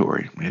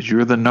territory. As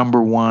you're the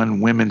number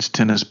one women's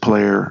tennis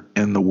player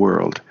in the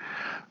world,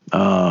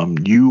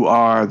 you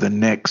are the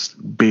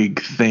next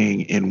big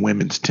thing in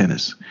women's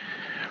tennis.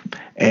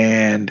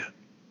 And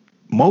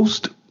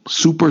most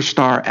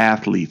superstar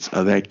athletes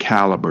of that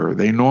caliber,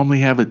 they normally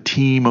have a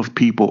team of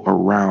people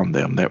around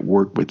them that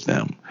work with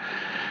them.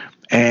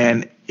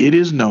 And it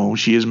is known,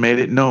 she has made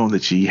it known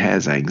that she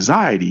has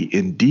anxiety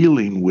in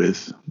dealing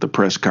with the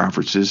press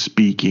conferences,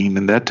 speaking,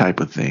 and that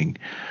type of thing.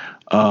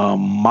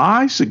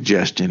 My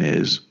suggestion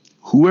is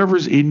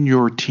whoever's in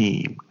your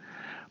team,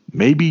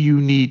 maybe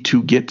you need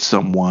to get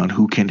someone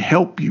who can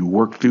help you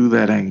work through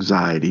that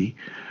anxiety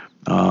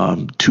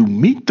to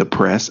meet the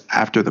press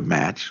after the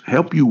match,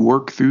 help you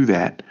work through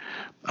that,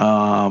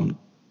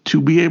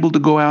 to be able to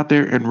go out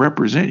there and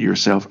represent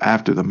yourself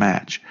after the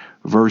match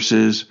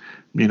versus,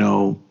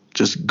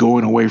 just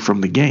going away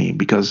from the game,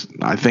 because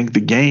I think the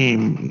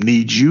game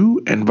needs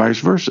you and vice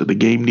versa. The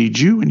game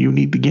needs you and you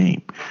need the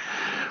game.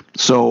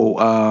 So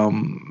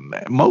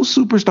most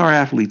superstar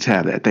athletes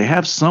have that. They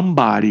have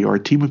somebody or a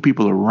team of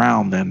people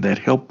around them that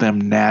help them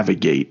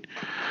navigate,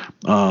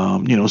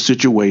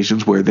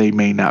 situations where they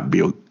may not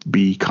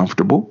be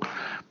comfortable,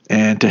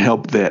 and to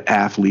help that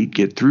athlete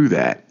get through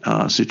that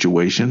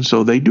situation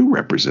so they do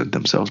represent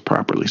themselves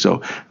properly.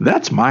 So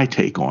that's my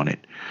take on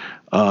it.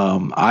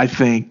 I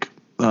think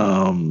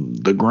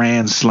the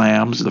Grand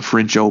Slams, the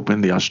French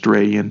Open, the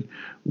Australian,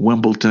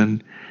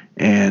 Wimbledon,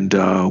 and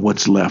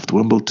what's left?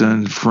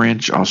 Wimbledon,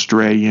 French,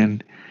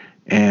 Australian,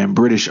 and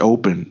British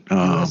Open.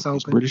 US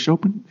Open. British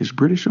Open? Is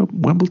British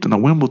Open? Wimbledon? No,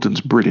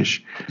 Wimbledon's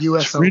British.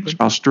 US it's French,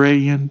 Open.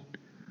 Australian,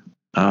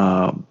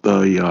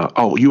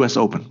 US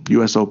Open.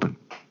 US Open.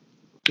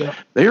 Yeah.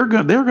 They're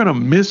gonna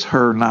miss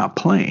her not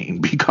playing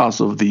because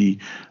of the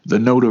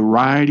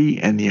notoriety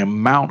and the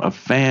amount of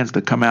fans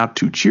that come out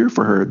to cheer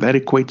for her. That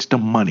equates to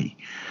money.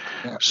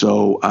 Yeah.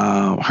 So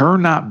her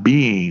not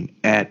being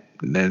at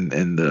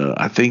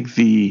I think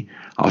the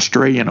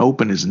Australian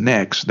Open is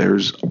next.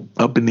 There's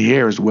up in the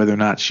air as whether or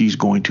not she's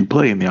going to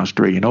play in the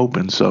Australian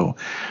Open. So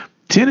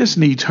tennis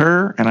needs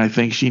her, and I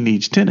think she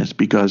needs tennis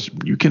because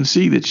you can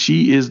see that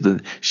she is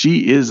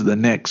the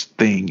next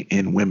thing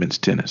in women's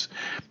tennis.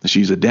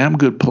 She's a damn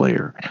good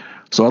player.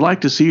 So I'd like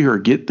to see her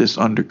get this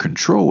under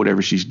control,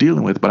 whatever she's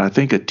dealing with. But I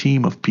think a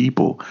team of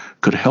people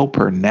could help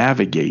her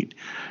navigate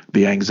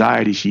the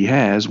anxiety she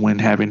has when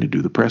having to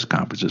do the press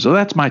conferences. So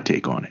that's my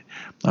take on it.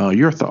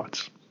 Your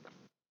thoughts?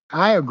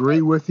 I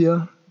agree with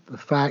you. The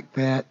fact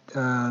that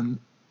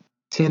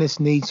tennis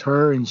needs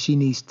her and she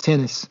needs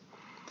tennis.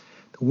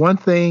 The one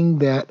thing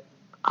that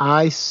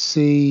I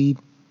see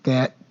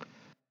that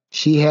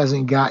she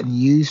hasn't gotten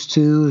used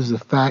to is the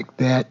fact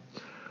that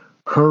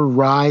her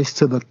rise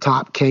to the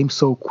top came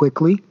so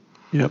quickly.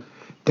 Yep.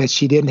 That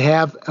she didn't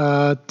have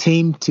a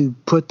team to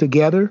put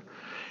together.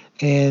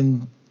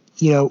 And,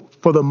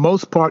 for the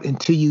most part,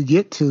 until you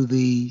get to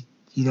the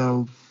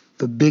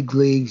big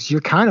leagues, you're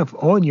kind of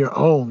on your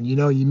own.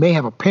 You may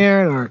have a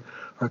parent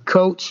or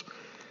coach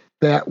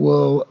that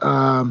will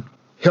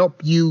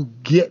help you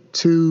get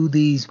to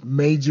these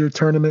major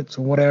tournaments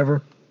or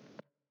whatever.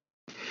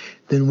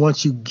 Then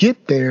once you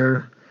get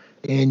there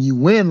and you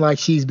win like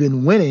she's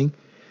been winning,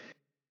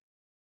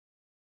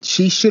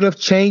 she should have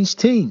changed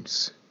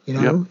teams,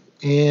 Yep.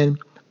 And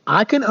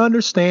I can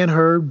understand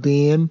her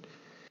being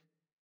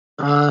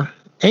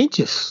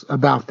anxious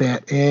about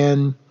that.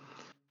 And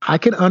I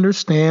can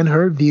understand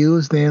her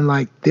views then,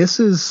 like, this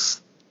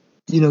is,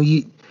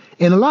 and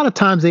a lot of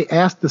times they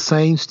ask the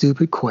same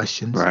stupid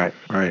questions. Right.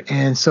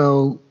 And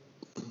so,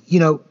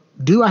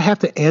 do I have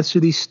to answer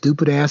these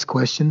stupid ass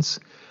questions,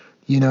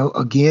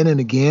 again and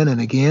again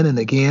and again and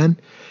again?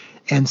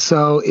 And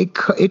so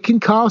it can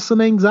cause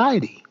some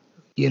anxiety,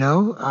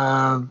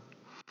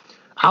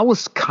 I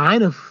was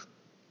kind of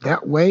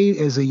that way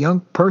as a young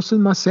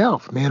person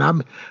myself, man.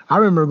 I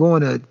remember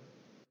going to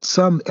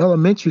some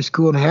elementary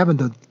school and having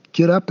to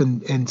get up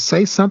and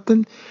say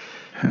something.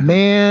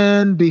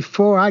 Man,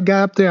 before I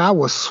got up there, I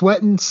was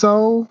sweating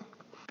so,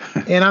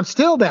 and I'm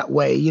still that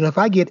way. If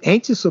I get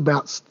anxious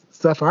about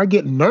stuff or I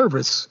get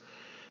nervous,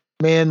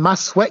 man, my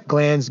sweat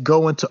glands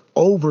go into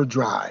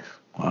overdrive.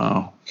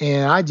 Wow.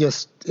 And I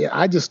just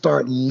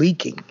start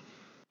leaking,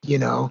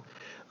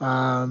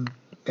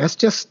 that's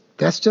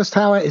just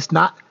how it's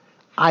not.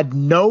 I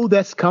know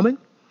that's coming,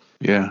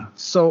 Yeah.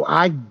 So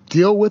I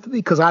deal with it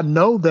because I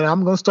know that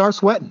I'm going to start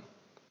sweating.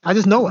 I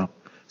just know it.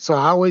 So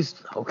I always,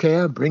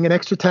 I bring an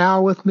extra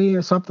towel with me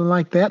or something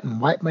like that and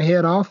wipe my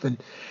head off.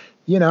 And,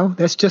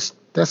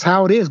 that's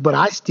how it is. But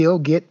I still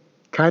get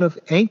kind of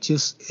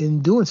anxious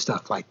in doing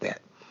stuff like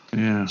that.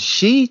 Yeah.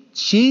 She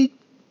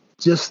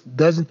just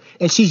doesn't,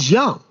 and she's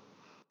young.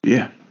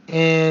 Yeah.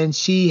 And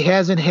she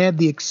hasn't had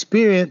the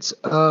experience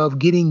of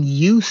getting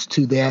used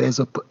to that as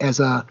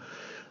a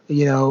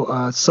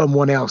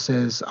someone else,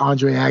 as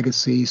Andre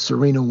Agassi,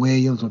 Serena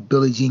Williams, or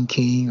Billie Jean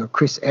King, or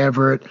Chris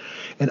Evert,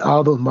 and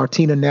all those,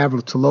 Martina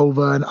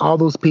Navratilova, and all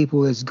those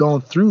people that's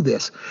gone through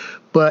this.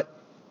 But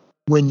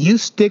when you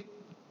stick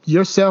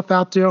yourself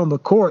out there on the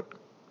court,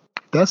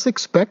 that's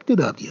expected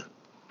of you.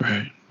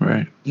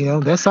 Right.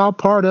 That's all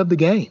part of the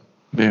game.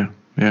 Yeah.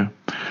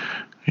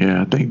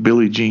 I think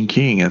Billie Jean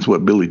King, that's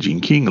what Billie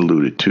Jean King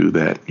alluded to,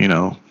 that,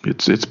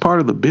 it's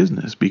part of the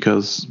business,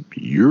 because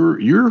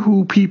you're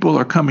who people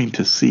are coming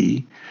to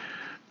see.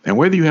 And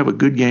whether you have a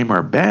good game or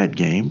a bad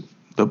game,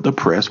 the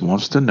press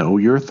wants to know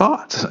your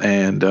thoughts.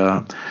 And,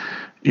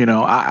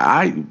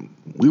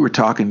 we were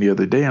talking the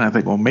other day, and I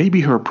think, well,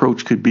 maybe her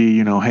approach could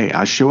be, hey,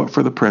 I show up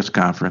for the press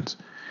conference,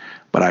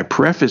 but I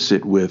preface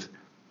it with,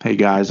 hey,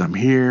 guys, I'm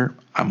here.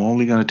 I'm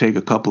only going to take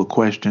a couple of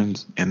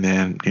questions, and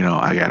then,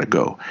 I got to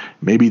go.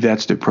 Maybe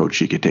that's the approach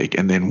she could take,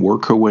 and then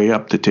work her way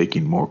up to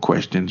taking more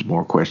questions.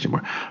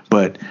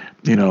 But,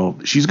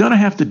 she's going to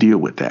have to deal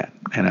with that.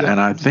 And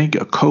I think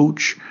a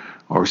coach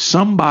or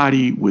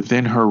somebody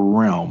within her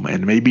realm,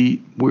 and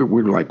maybe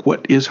we're like,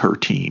 what is her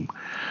team?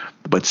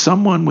 But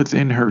someone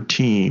within her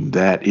team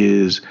that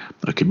is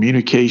a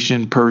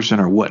communication person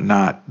or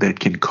whatnot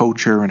that can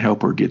coach her and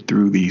help her get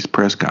through these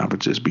press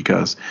conferences,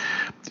 because,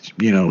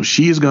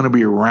 she is going to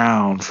be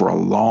around for a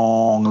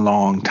long,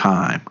 long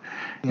time.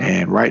 Yeah.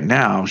 And right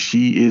now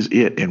she is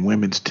it in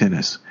women's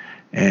tennis.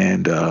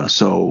 And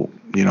so,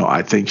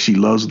 I think she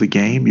loves the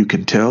game. You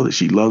can tell that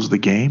she loves the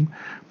game,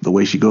 the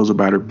way she goes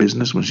about her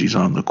business when she's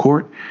on the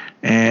court.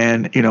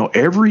 And,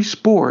 every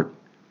sport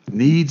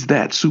needs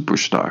that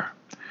superstar.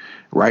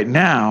 Right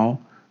now,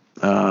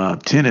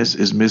 tennis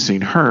is missing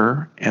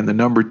her, and the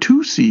number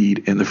 2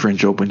 seed in the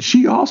French Open,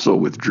 she also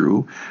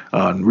withdrew,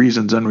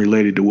 reasons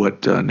unrelated to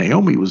what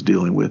Naomi was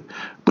dealing with.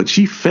 But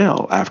she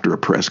fell after a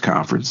press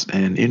conference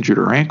and injured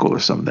her ankle or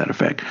something to that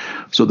effect.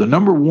 So the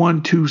number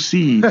 1, 2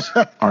 seeds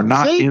are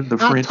not in the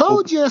French Open. I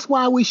told you that's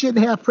why we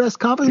shouldn't have press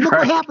conferences. Look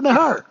what happened to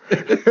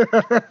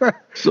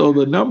her. So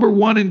the number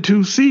 1 and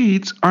 2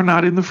 seeds are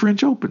not in the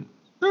French Open.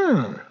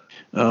 The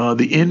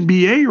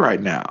NBA right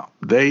now,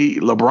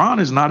 LeBron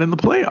is not in the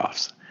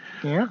playoffs.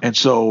 Yeah. And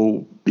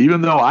so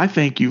even though I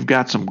think you've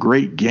got some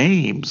great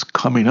games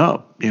coming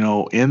up,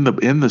 in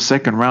the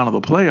second round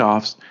of the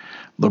playoffs,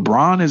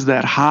 LeBron is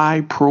that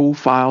high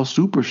profile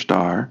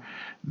superstar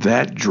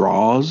that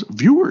draws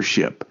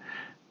viewership.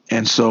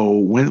 And so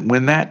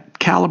when that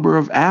caliber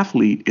of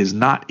athlete is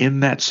not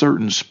in that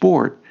certain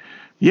sport,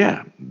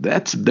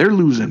 they're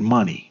losing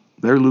money.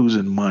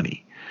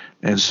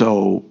 And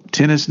so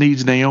tennis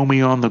needs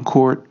Naomi on the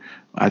court.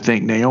 I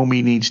think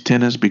Naomi needs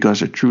tennis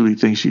because I truly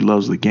think she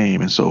loves the game.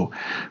 And so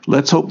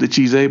let's hope that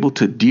she's able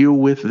to deal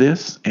with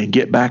this and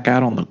get back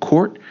out on the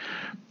court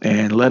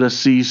and let us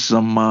see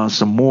some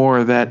more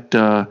of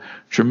that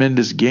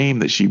tremendous game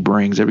that she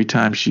brings every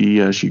time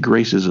she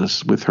graces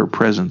us with her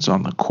presence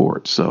on the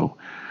court. So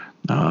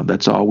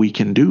that's all we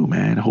can do,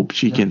 man. Hope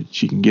she can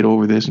get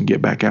over this and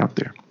get back out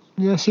there.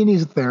 Yeah, she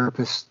needs a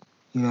therapist,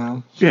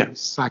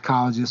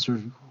 psychologist or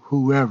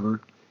whoever,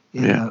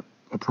 a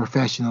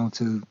professional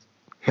to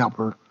help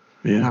her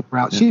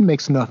out. She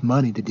makes enough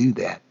money to do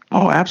that.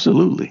 Oh,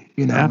 absolutely.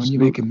 When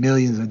you're making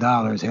millions of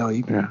dollars, hell,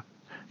 you can.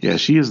 Yeah,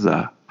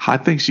 I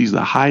think she's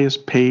the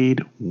highest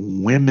paid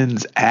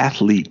women's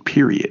athlete,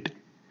 period.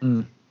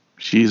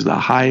 She's the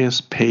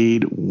highest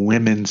paid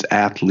women's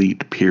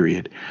athlete,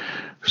 period.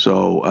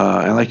 So,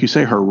 and like you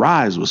say, her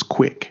rise was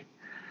quick.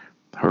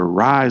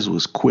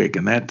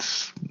 And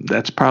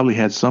that's probably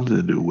had something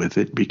to do with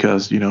it,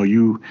 because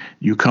you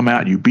come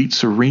out, you beat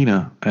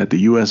Serena at the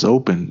U.S.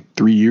 Open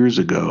 3 years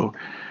ago,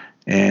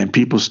 and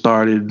people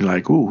started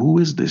like, "Oh, who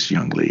is this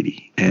young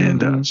lady?"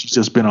 And she's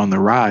just been on the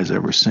rise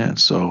ever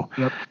since. So,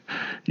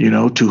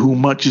 to whom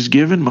much is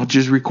given, much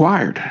is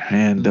required,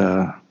 and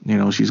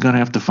she's going to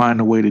have to find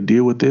a way to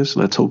deal with this.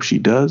 Let's hope she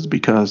does,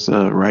 because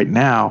right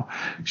now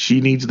she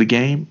needs the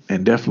game,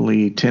 and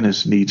definitely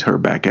tennis needs her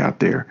back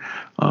out there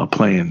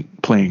playing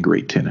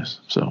great tennis.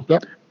 So,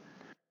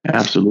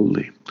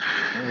 absolutely.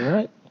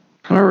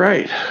 All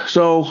right.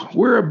 So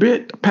we're a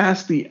bit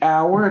past the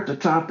hour, at the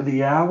top of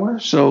the hour.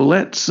 So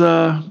let's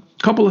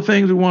couple of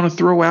things we want to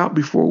throw out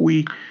before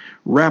we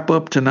wrap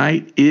up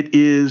tonight. It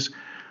is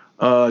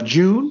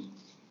June.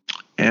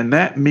 And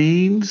that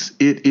means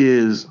it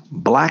is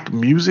Black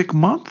Music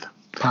Month.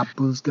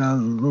 Papa's got a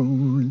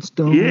Rolling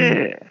Stone.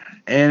 Yeah.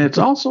 And it's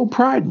also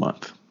Pride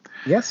Month.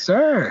 Yes,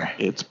 sir.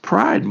 It's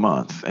Pride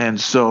Month. And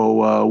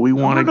so we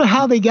want to... I wonder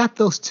how they got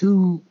those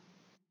two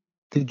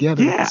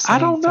together. Yeah, I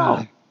don't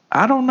know.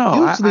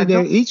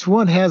 Usually each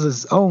one has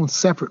its own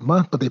separate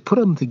month, but they put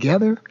them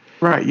together.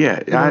 Right.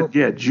 Yeah.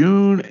 Yeah.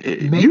 June.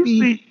 Maybe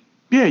Usually.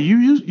 Yeah.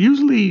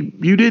 Usually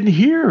you didn't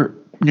hear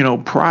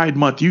Pride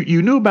Month.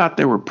 You knew about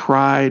there were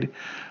Pride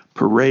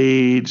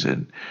parades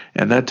and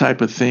that type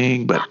of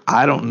thing, but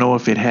I don't know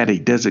if it had a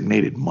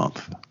designated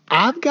month.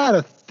 I've got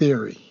a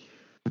theory.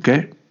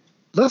 Okay.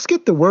 Let's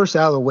get the worst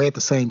out of the way at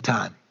the same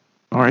time.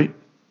 All right.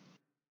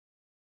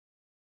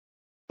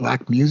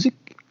 Black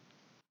music,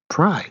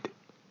 Pride.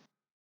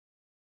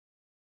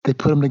 They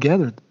put them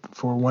together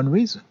for one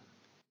reason.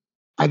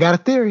 I got a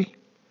theory.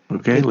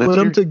 Okay,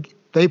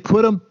 They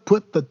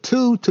put the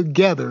two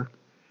together,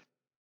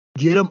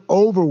 get them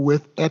over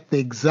with at the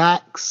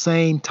exact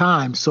same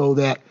time, so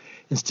that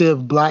instead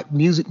of Black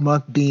Music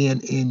Month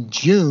being in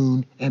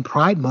June and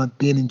Pride Month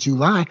being in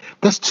July,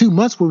 that's 2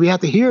 months where we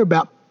have to hear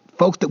about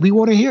folks that we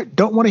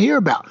don't want to hear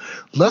about.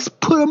 Let's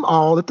put them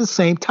all at the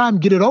same time,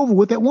 get it over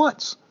with at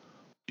once.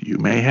 You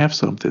may have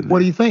something. What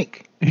do you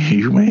think?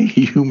 You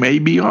may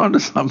be onto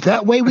something.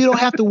 That way we don't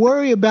have to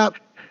worry about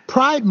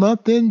Pride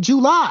Month in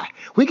July.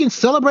 We can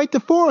celebrate the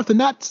 4th and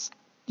not,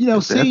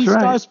 see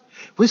stars.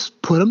 Let's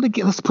put them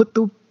together. Let's put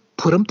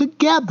them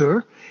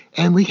together,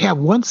 and we have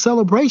one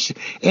celebration.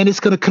 And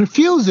it's going to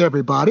confuse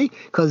everybody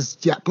because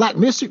Black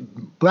Music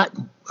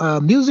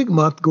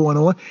Month going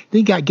on. Then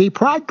you got Gay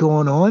Pride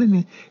going on,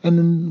 and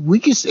then we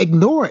just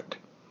ignore it.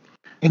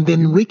 And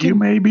then we can. You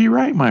may be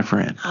right, my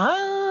friend.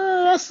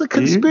 That's a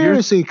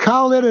conspiracy.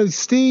 Call it a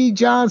Steve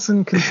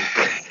Johnson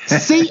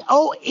conspiracy.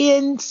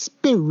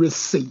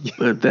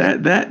 But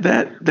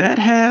that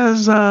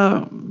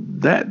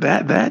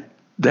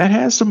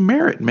has some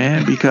merit,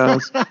 man,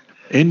 because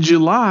in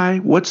July,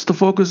 what's the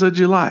focus of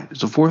July?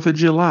 It's the 4th of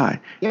July,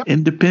 yep.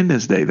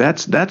 Independence Day.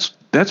 That's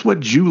what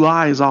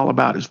July is all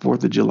about, is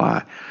 4th of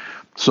July.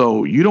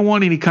 So you don't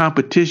want any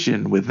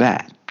competition with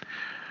that.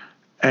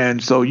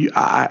 And so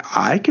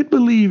I could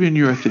believe in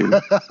your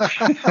theory.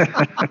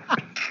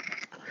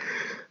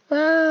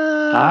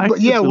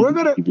 We're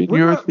gonna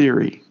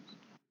theory.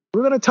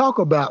 We're gonna talk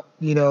about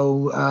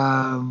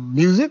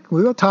music.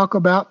 We're gonna talk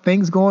about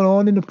things going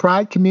on in the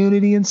Pride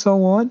community and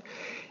so on.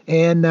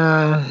 And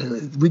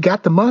we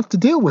got the month to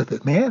deal with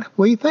it, man.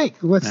 What do you think?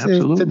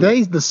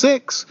 Today's the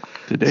 6th.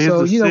 Today is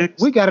the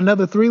 6th. We got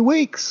another 3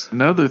 weeks.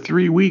 Another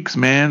 3 weeks,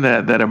 man,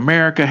 that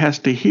America has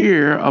to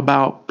hear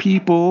about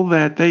people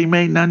that they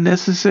may not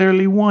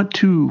necessarily want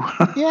to.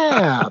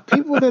 Yeah,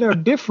 people that are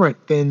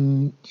different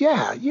than,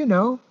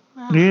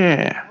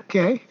 Yeah.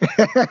 Okay.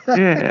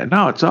 Yeah,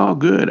 no, it's all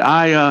good.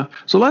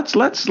 So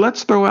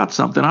let's throw out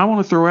something. I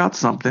want to throw out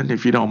something,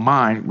 if you don't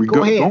mind.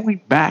 Go ahead. Going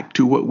back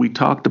to what we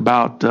talked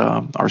about,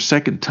 our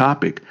second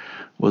topic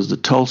was the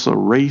Tulsa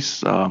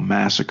Race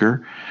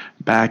Massacre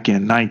back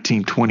in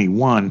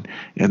 1921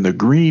 in the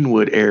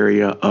Greenwood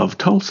area of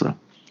Tulsa.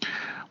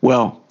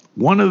 Well,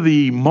 one of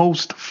the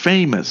most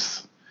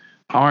famous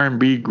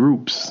R&B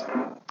groups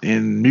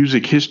in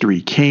music history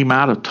came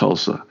out of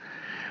Tulsa.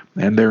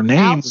 And their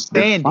name was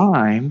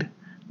defined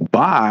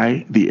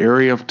by the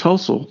area of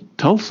Tulsa,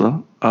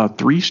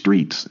 3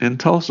 streets in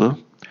Tulsa,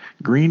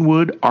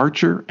 Greenwood,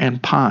 Archer,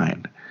 and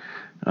Pine,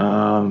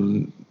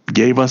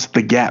 gave us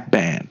the Gap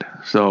Band.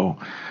 So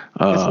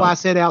that's why I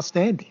said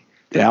outstanding.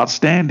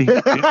 Outstanding.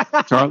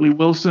 Charlie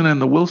Wilson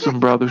and the Wilson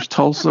brothers,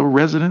 Tulsa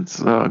residents,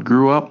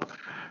 grew up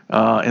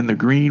in the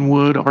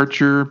Greenwood,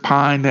 Archer,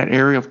 Pine, that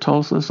area of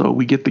Tulsa. So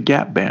we get the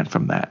Gap Band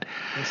from that.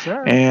 Yes,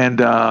 sir. And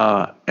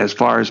as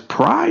far as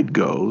Pride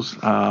goes,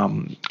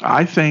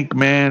 I think,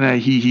 man,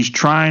 he's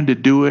trying to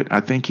do it. I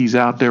think he's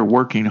out there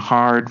working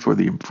hard for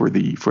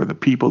the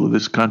people of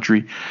this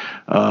country.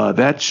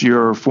 That's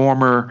your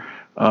former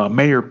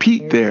Mayor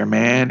Pete there,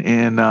 man.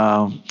 And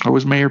where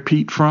was Mayor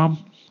Pete from?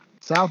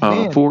 South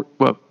Bend.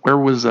 Where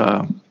was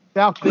South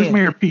Bend? Where's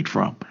Mayor Pete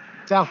from?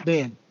 South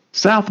Bend.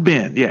 South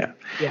Bend, yeah.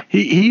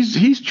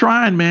 He's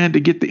trying, man,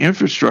 to get the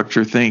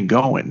infrastructure thing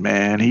going,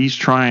 man. He's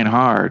trying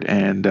hard,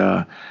 and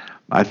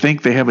I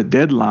think they have a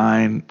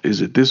deadline.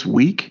 Is it this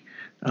week?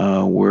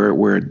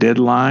 Where a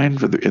deadline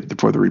for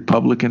the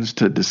Republicans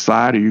to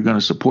decide, are you going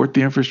to support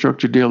the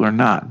infrastructure deal or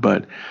not?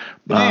 But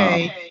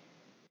what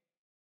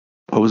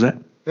was that?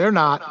 They're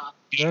not.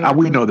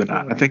 We know they're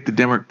not. I think the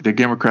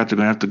Democrats are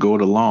going to have to go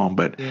it alone.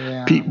 But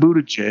Pete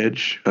Buttigieg,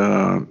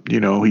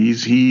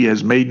 he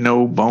has made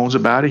no bones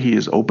about it. He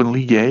is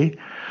openly gay.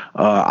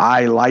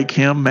 I like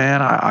him,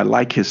 man. I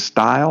like his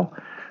style.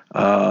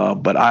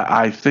 But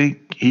I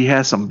think he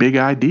has some big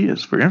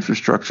ideas for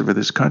infrastructure for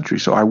this country.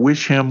 So I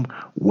wish him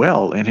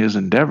well in his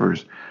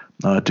endeavors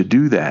to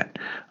do that,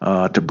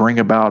 to bring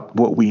about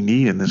what we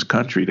need in this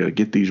country, to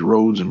get these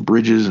roads and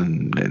bridges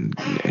and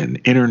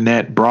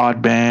internet,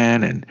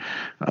 broadband,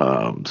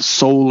 and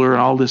solar,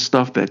 and all this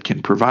stuff that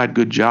can provide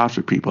good jobs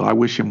for people. I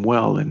wish him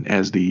well, and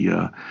as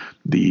the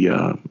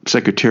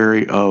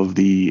Secretary of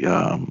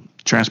the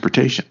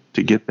Transportation,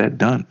 to get that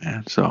done,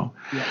 man. So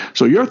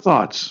your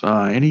thoughts?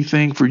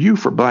 Anything for you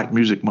for Black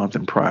Music Month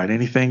and Pride?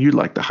 Anything you'd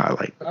like to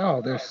highlight?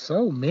 Oh, there's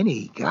so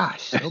many.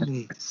 Gosh,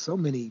 so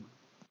many.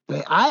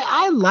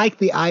 I like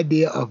the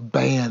idea of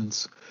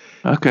bands.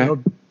 Okay.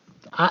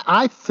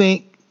 I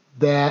think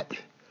that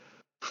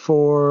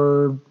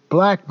for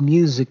Black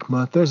Music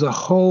Month, there's a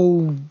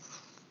whole,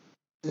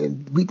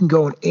 we can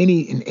go in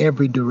any and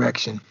every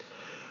direction.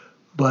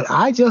 But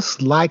I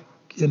just like,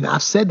 and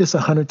I've said this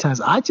 100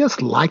 times, I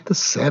just like the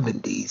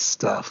 70s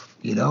stuff,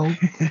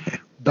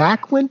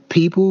 back when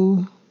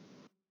people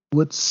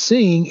would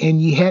sing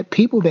and you had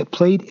people that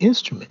played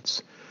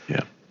instruments.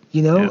 Yeah.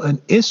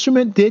 An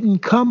instrument didn't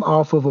come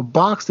off of a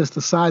box that's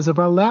the size of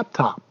our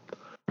laptop.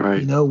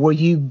 Right. Where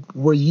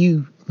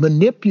you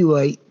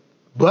manipulate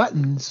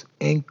buttons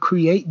and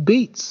create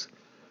beats.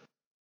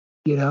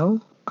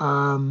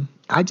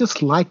 I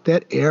just like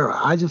that era.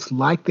 I just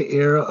like the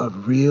era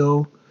of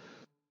real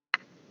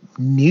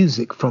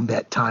music from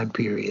that time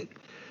period.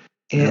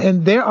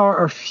 And there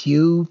are a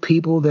few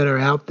people that are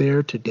out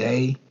there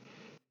today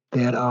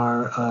that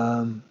are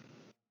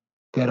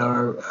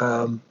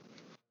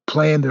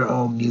playing their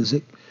own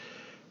music,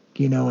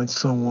 and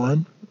so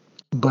on.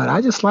 But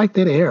I just like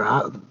that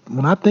era.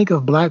 When I think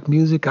of Black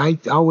music, I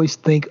always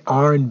think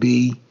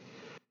R&B.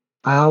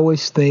 I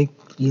always think,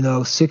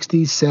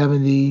 60s,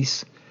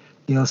 70s,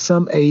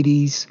 some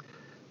 80s.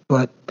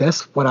 But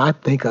that's what I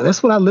think of.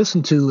 That's what I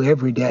listen to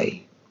every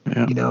day.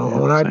 Yeah,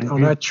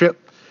 on our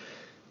trip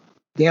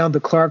down to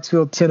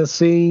Clarksville,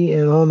 Tennessee,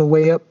 and on the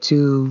way up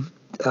to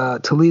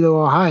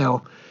Toledo,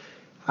 Ohio,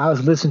 I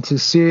was listening to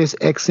Sirius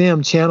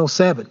XM Channel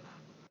 7.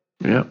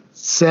 Yeah.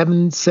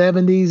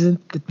 770s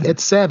at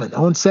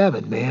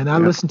 7, man. I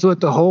listened to it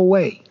the whole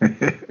way.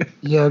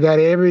 Got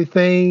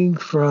everything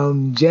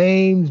from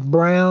James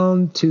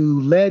Brown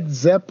to Led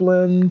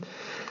Zeppelin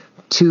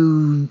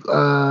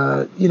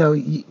to,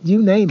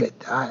 you name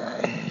it.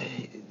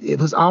 It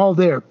was all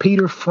there.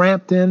 Peter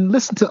Frampton.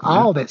 Listen to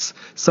all that.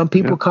 Some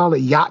people call it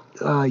yacht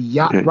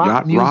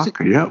rock music.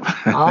 Yep.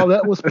 All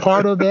that was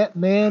part of that,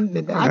 man.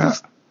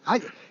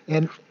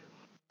 And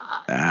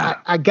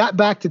I got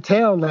back to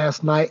town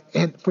last night,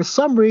 and for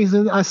some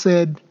reason I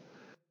said,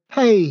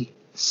 "Hey,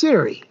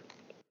 Siri."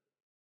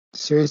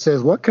 Siri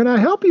says, "What can I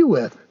help you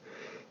with?"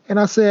 And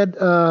I said,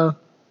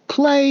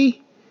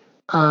 "Play."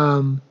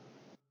 Oh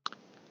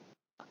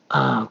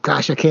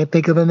gosh, I can't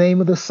think of the name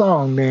of the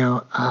song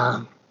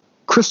now.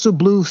 Crystal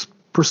Blues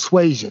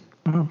Persuasion.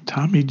 Oh,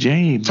 Tommy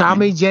James.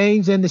 Tommy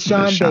James and the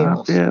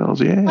Shondells.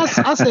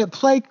 Yeah. I said,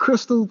 play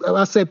Crystal.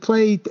 I said,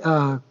 play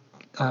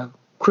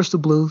Crystal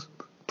Blues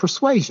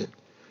Persuasion.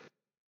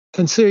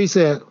 And Siri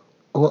said,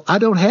 "Well, I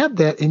don't have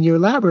that in your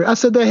library." I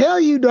said, "The hell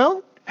you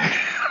don't?"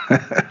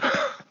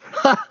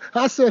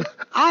 I said,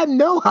 "I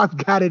know I've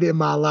got it in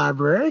my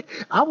library.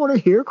 I want to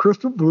hear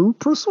Crystal Blue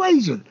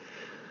Persuasion."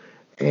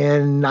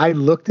 And I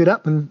looked it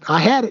up, and I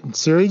had it, and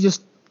Siri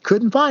just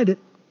couldn't find it.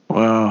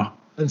 Wow.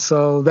 And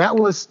so that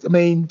was,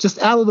 just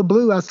out of the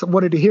blue, I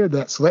wanted to hear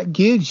that. So that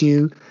gives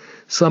you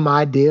some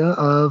idea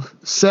of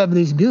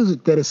 70s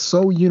music that is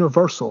so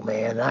universal,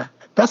 man.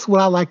 That's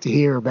what I like to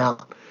hear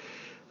about.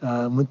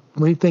 When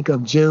you think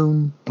of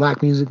June,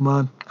 Black Music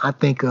Month, I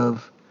think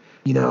of,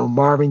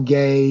 Marvin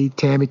Gaye,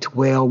 Tammy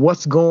Terrell,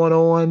 What's Going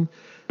On,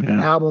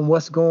 album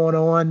What's Going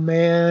On,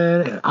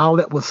 man, and all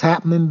that was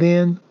happening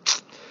then.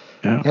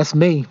 Yeah. That's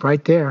me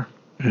right there.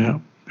 Yeah.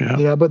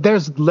 Yeah. But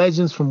there's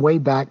legends from way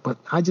back, but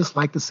I just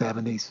like the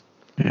 70s.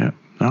 Yeah.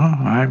 No,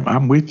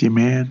 I'm with you,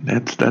 man.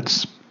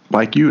 That's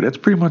like you. That's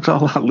pretty much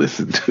all I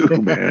listen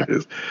to,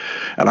 man.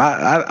 And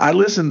I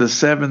listen to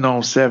 7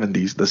 on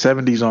 70s, the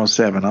 70s on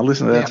 7. I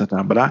listen to that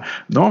sometimes. But I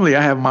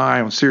have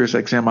mine on Sirius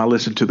XM. I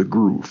listen to the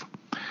Groove.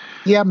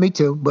 Yeah, me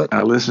too. But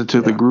I listen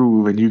to the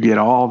Groove, and you get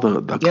all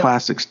the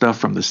classic stuff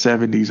from the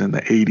 70s and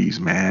the 80s,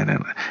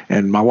 man.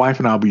 And my wife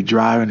and I'll be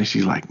driving, and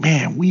she's like,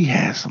 "Man, we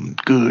had some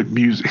good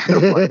music."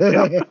 I'm like,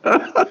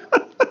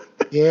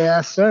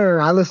 yeah,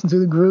 sir. I listen to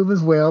the Groove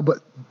as well.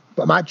 But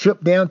my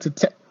trip down to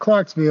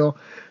Clarksville,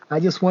 I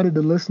just wanted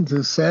to listen to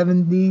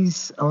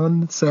 70s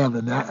on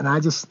 7. And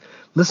I just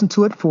listened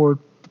to it for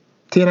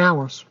 10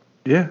 hours.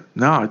 Yeah,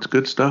 no, it's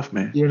good stuff,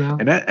 man.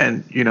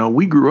 And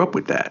we grew up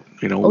with that.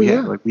 Had,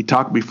 like we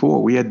talked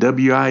before, we had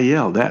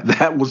WIL.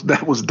 That was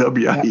WIL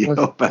back in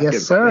the day.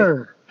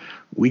 Sir.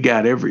 We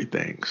got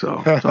everything.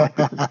 So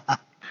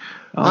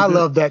I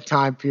love that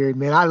time period,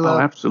 man.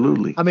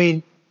 Absolutely.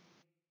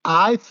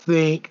 I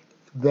think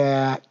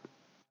that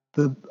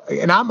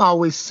and I'm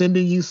always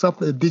sending you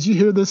something. Did you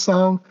hear this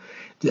song?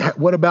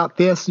 What about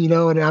this? And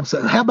I'm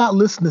saying, how about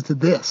listening to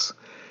this?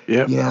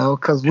 Yeah.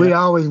 Because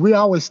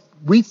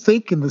we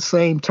think in the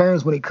same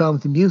terms when it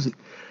comes to music.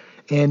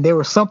 And there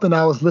was something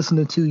I was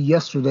listening to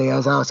yesterday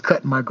as I was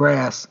cutting my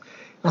grass.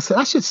 I said,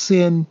 I should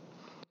send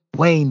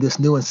Wayne this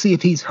new and see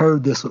if he's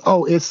heard this one.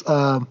 Oh, it's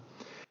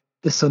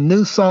a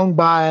new song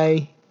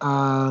by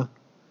the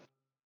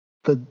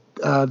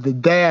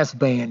Daz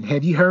Band.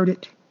 Have you heard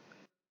it?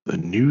 The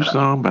new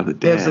song by the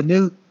Daz. There's a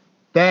new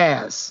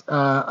Daz.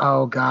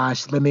 Oh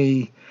gosh,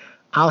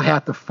 I'll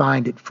have to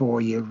find it for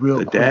you real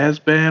quick. The Daz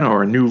Band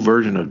or a new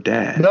version of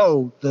Daz?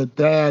 No, the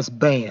Daz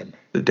Band.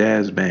 The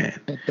Daz Band.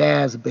 The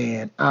Daz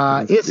Band.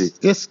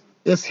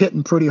 It's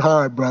hitting pretty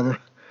hard, brother.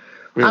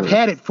 Really? I've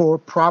had it for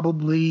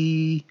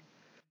probably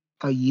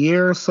a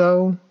year or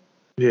so.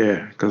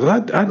 Yeah, because I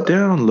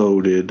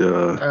downloaded.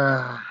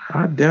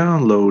 I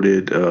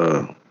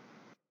downloaded.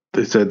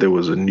 They said there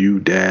was a new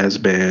Daz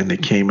band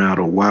that came out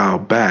a while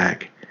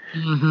back.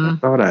 I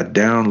thought I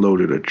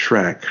downloaded a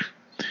track.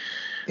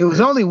 It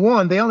was only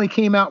one. They only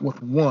came out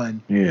with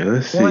one. Yeah,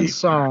 let's see. One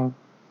song.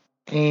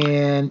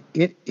 And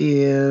it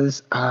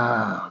is,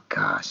 oh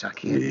gosh, I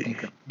can't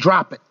think of.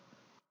 Drop It.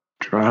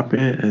 Drop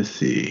It. Let's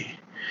see.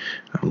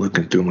 I'm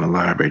looking through my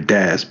library.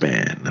 Daz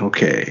band.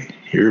 Okay,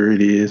 here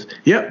it is.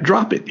 Yep,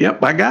 Drop It.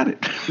 Yep, I got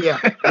it. Yeah,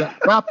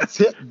 Drop It's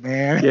hitting,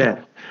 man.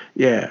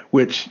 Yeah.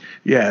 Which,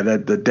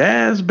 the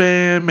Daz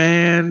band,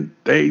 man,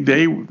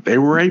 they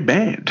were a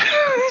band.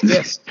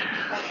 Yes.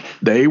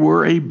 They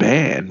were a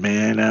band,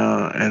 man.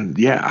 And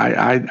yeah,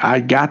 I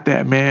got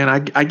that, man.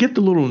 I get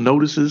the little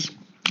notices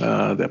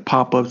that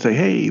pop up, say,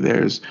 hey,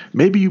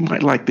 maybe you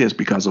might like this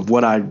because of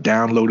what I've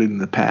downloaded in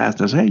the past.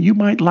 There's, hey, you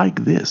might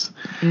like this.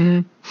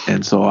 Mm-hmm.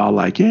 And so I'll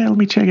let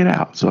me check it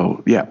out.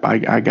 So yeah,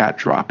 I got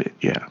Drop It.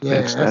 Yeah,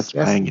 that's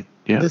banging.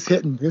 Yeah, it's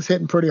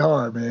hitting pretty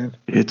hard, man.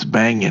 It's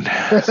banging.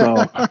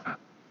 So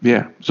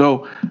yeah.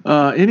 So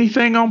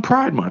anything on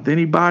Pride Month?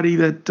 Anybody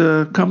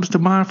that comes to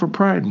mind for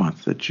Pride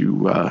Month that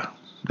you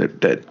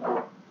that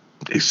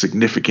is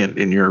significant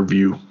in your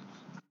view?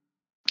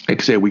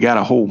 Like I said, we got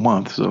a whole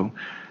month, so.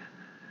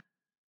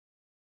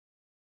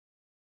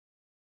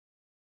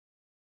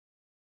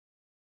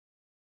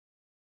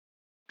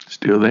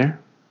 Still there?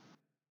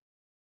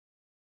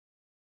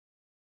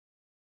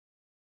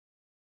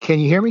 Can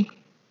you hear me?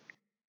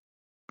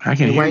 I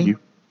can hear you.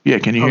 Yeah,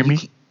 can you hear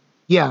me?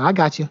 Yeah, I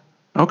got you.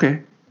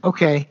 Okay.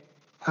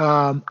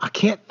 I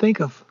can't think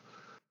of.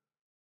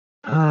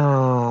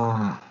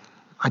 I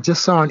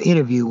just saw an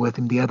interview with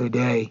him the other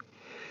day.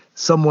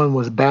 Someone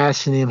was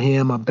bashing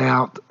him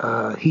about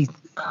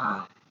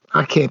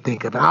I can't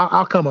think of it.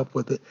 I'll come up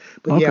with it.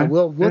 But okay. Yeah,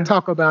 we'll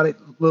talk about it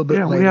a little bit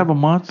later. Yeah, we have a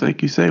month,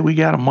 like you say. We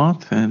got a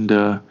month, and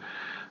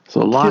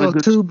so a lot Kill of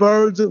good. Two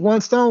birds with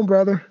one stone,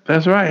 brother.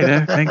 That's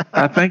right.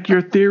 I think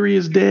your theory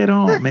is dead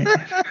on, man.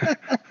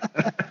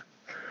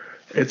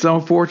 It's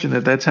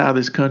unfortunate that's how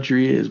this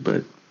country is,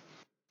 but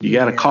you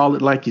got to call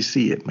it like you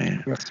see it,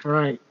 man. That's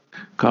right.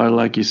 Call it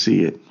like you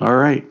see it. All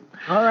right.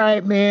 All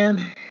right,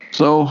 man.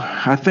 So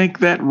I think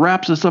that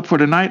wraps us up for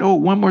tonight. Oh,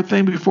 one more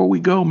thing before we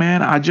go,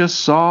 man. I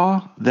just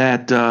saw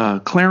that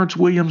Clarence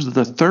Williams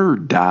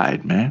III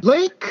died, man.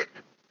 Link?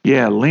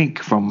 Yeah, Link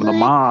from the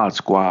Mod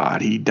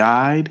Squad. He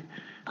died.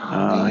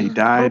 He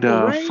died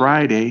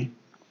Friday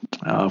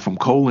from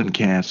colon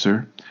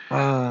cancer.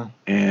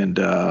 And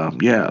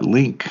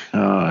Link.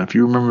 If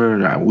you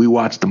remember, we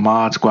watched the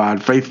Mod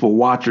Squad. Faithful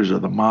watchers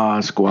of the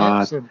Mod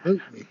Squad.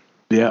 Absolutely.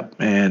 Yep,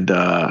 and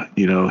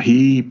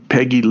he,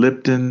 Peggy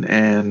Lipton,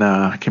 and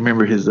I can't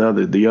remember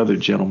the other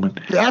gentleman.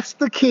 That's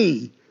the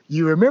key.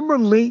 You remember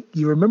Link,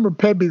 you remember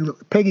Peggy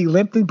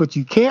Lipton, but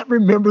you can't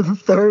remember the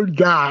third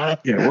guy.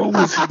 Yeah, what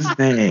was his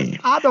name?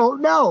 I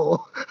don't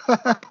know.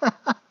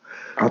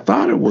 I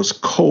thought it was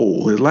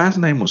Cole. His last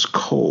name was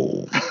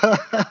Cole.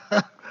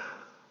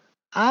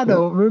 I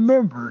don't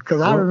remember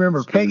because I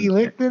remember Peggy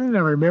Lipton and I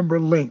remember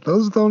Link.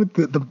 Those are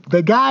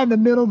the guy in the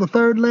middle, the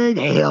third leg.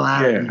 Hell,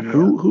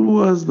 who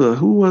was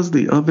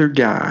the other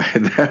guy?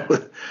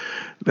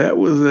 that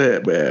was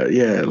it, man.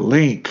 Yeah,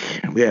 Link.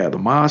 Yeah, the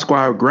Mod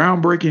Squad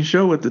groundbreaking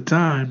show at the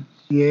time.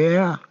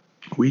 Yeah,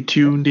 we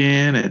tuned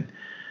in and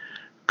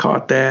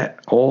caught that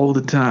all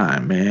the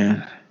time,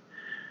 man.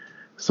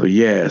 So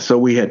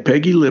we had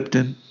Peggy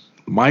Lipton,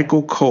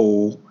 Michael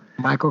Cole,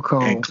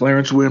 and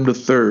Clarence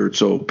Williams III.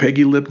 So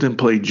Peggy Lipton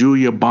played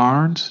Julie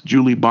Barnes.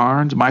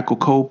 Michael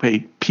Cole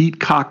played Pete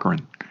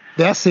Cochran.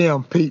 That's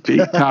him, Pete.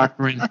 Pete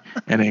Cochran.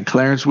 And then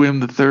Clarence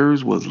Williams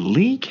III was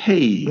Link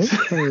Hayes.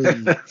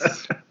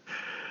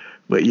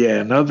 But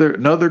yeah,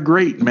 another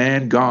great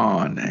man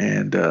gone.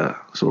 And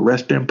so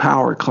rest in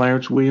power,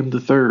 Clarence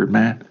Williams III,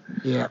 man.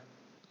 Yeah.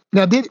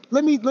 Now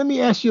let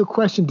me ask you a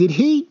question.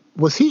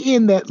 Was he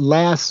in that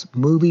last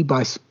movie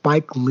by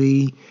Spike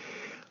Lee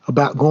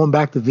about going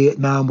back to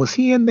Vietnam? Was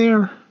he in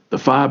there? The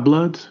Five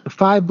Bloods? The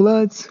Five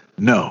Bloods?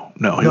 No,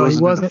 he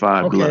wasn't in the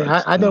Five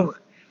Bloods.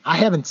 I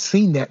haven't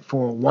seen that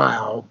for a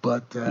while,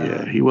 but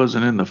he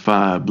wasn't in the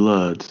Five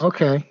Bloods.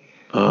 Okay.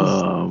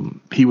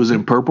 He was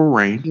in Purple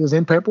Rain. He was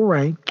in Purple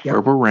Rain. Yep.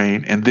 Purple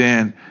Rain, and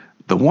then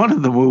one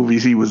of the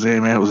movies he was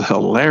in, man, was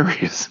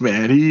hilarious,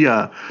 man. He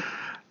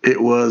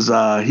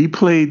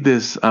played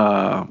this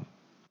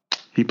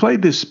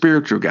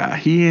spiritual guy.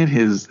 He and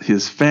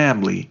his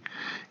family.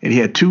 And he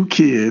had two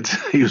kids.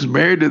 He was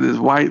married to this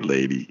white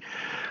lady.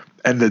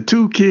 And the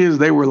two kids,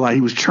 they were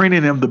he was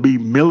training them to be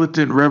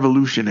militant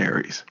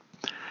revolutionaries.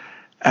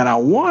 And I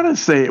want to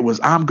say it was,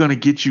 I'm going to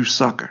get you,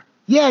 sucker.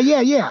 Yeah.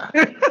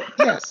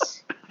 Yes.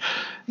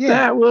 Yeah.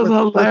 That was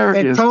hilarious.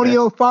 With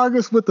Antonio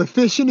Fargas with the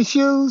fish in his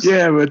shoes.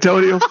 Yeah,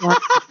 Antonio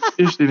Fargas with the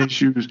fish in his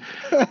shoes.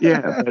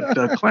 Yeah,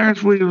 but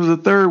Clarence Williams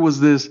III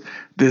was this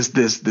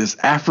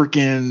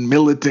African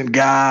militant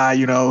guy.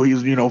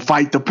 He's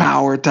fight the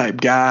power type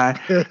guy.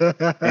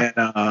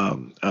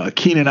 And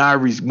Keenan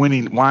Ivory's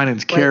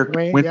Wining's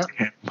character went to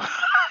him.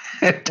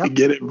 to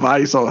get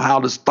advice on how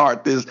to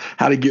start this,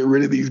 how to get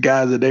rid of these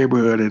guys in the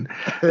neighborhood. And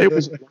it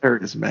was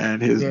hilarious, man.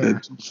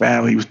 The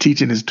family, he was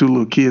teaching his two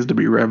little kids to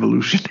be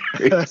revolutionaries.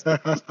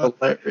 It was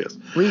hilarious.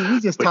 We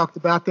just talked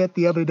about that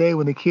the other day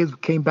when the kids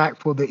came back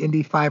for the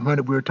Indy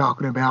 500. We were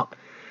talking about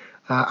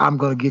I'm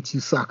Gonna Get You,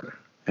 Sucker.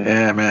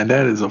 Yeah, man,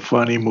 that is a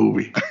funny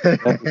movie.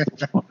 That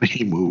is a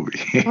funny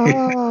movie.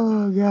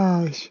 Oh,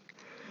 gosh.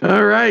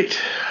 All right.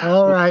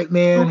 All right,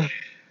 man.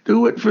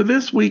 Do it for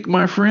this week,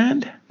 my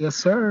friend. Yes,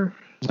 sir.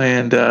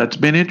 And it's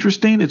been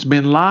interesting. It's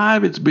been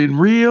live. It's been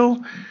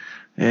real.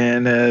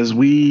 And as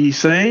we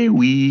say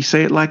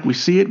it like we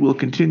see it. We'll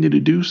continue to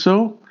do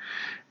so.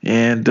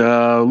 And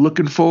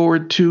looking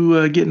forward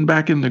to getting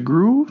back in the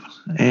groove.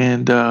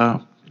 And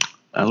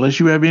unless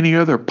you have any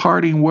other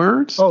parting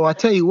words. Oh, I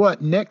tell you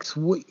what, next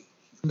week.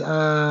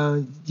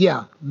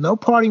 No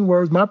parting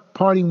words. My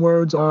parting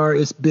words are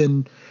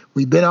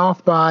we've been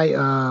off by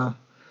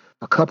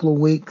a couple of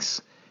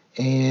weeks,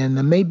 and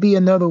there may be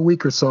another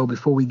week or so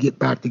before we get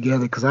back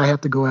together because I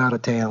have to go out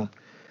of town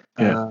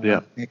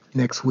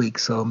next week,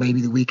 so maybe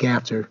the week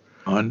after.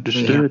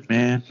 Understood,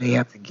 man. They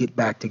have to get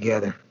back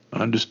together.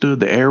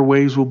 Understood. The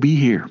airwaves will be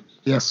here.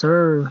 Yes,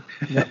 sir.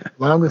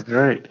 Long as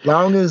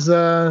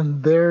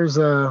there's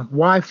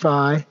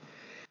Wi-Fi,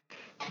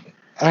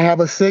 I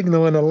have a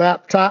signal in a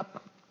laptop.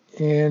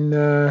 And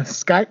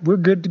Skype, we're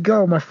good to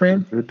go, my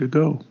friend. Good to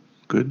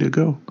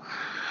go.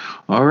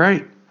 All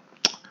right.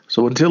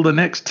 So until the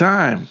next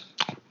time,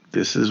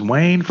 this is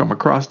Wayne from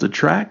Across the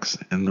Tracks.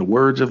 In the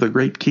words of the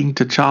great King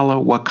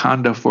T'Challa,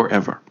 Wakanda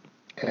forever.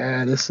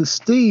 And this is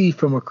Steve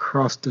from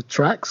Across the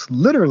Tracks,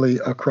 literally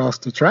across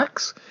the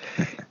tracks.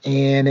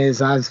 And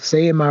as I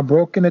say in my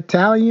broken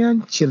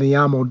Italian, ci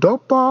liamo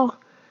dopo,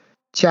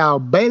 ciao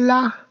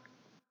bella,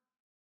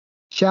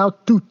 ciao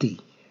tutti.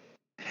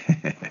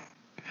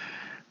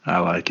 I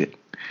like it.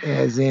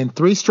 As in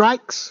 3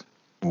 strikes,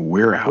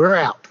 we're out. We're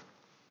out.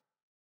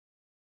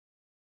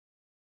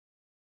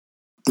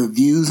 The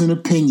views and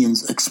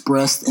opinions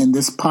expressed in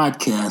this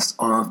podcast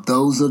are of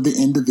those of the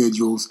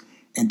individuals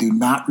and do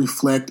not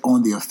reflect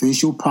on the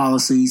official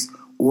policies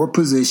or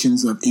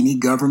positions of any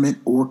government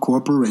or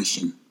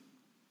corporation.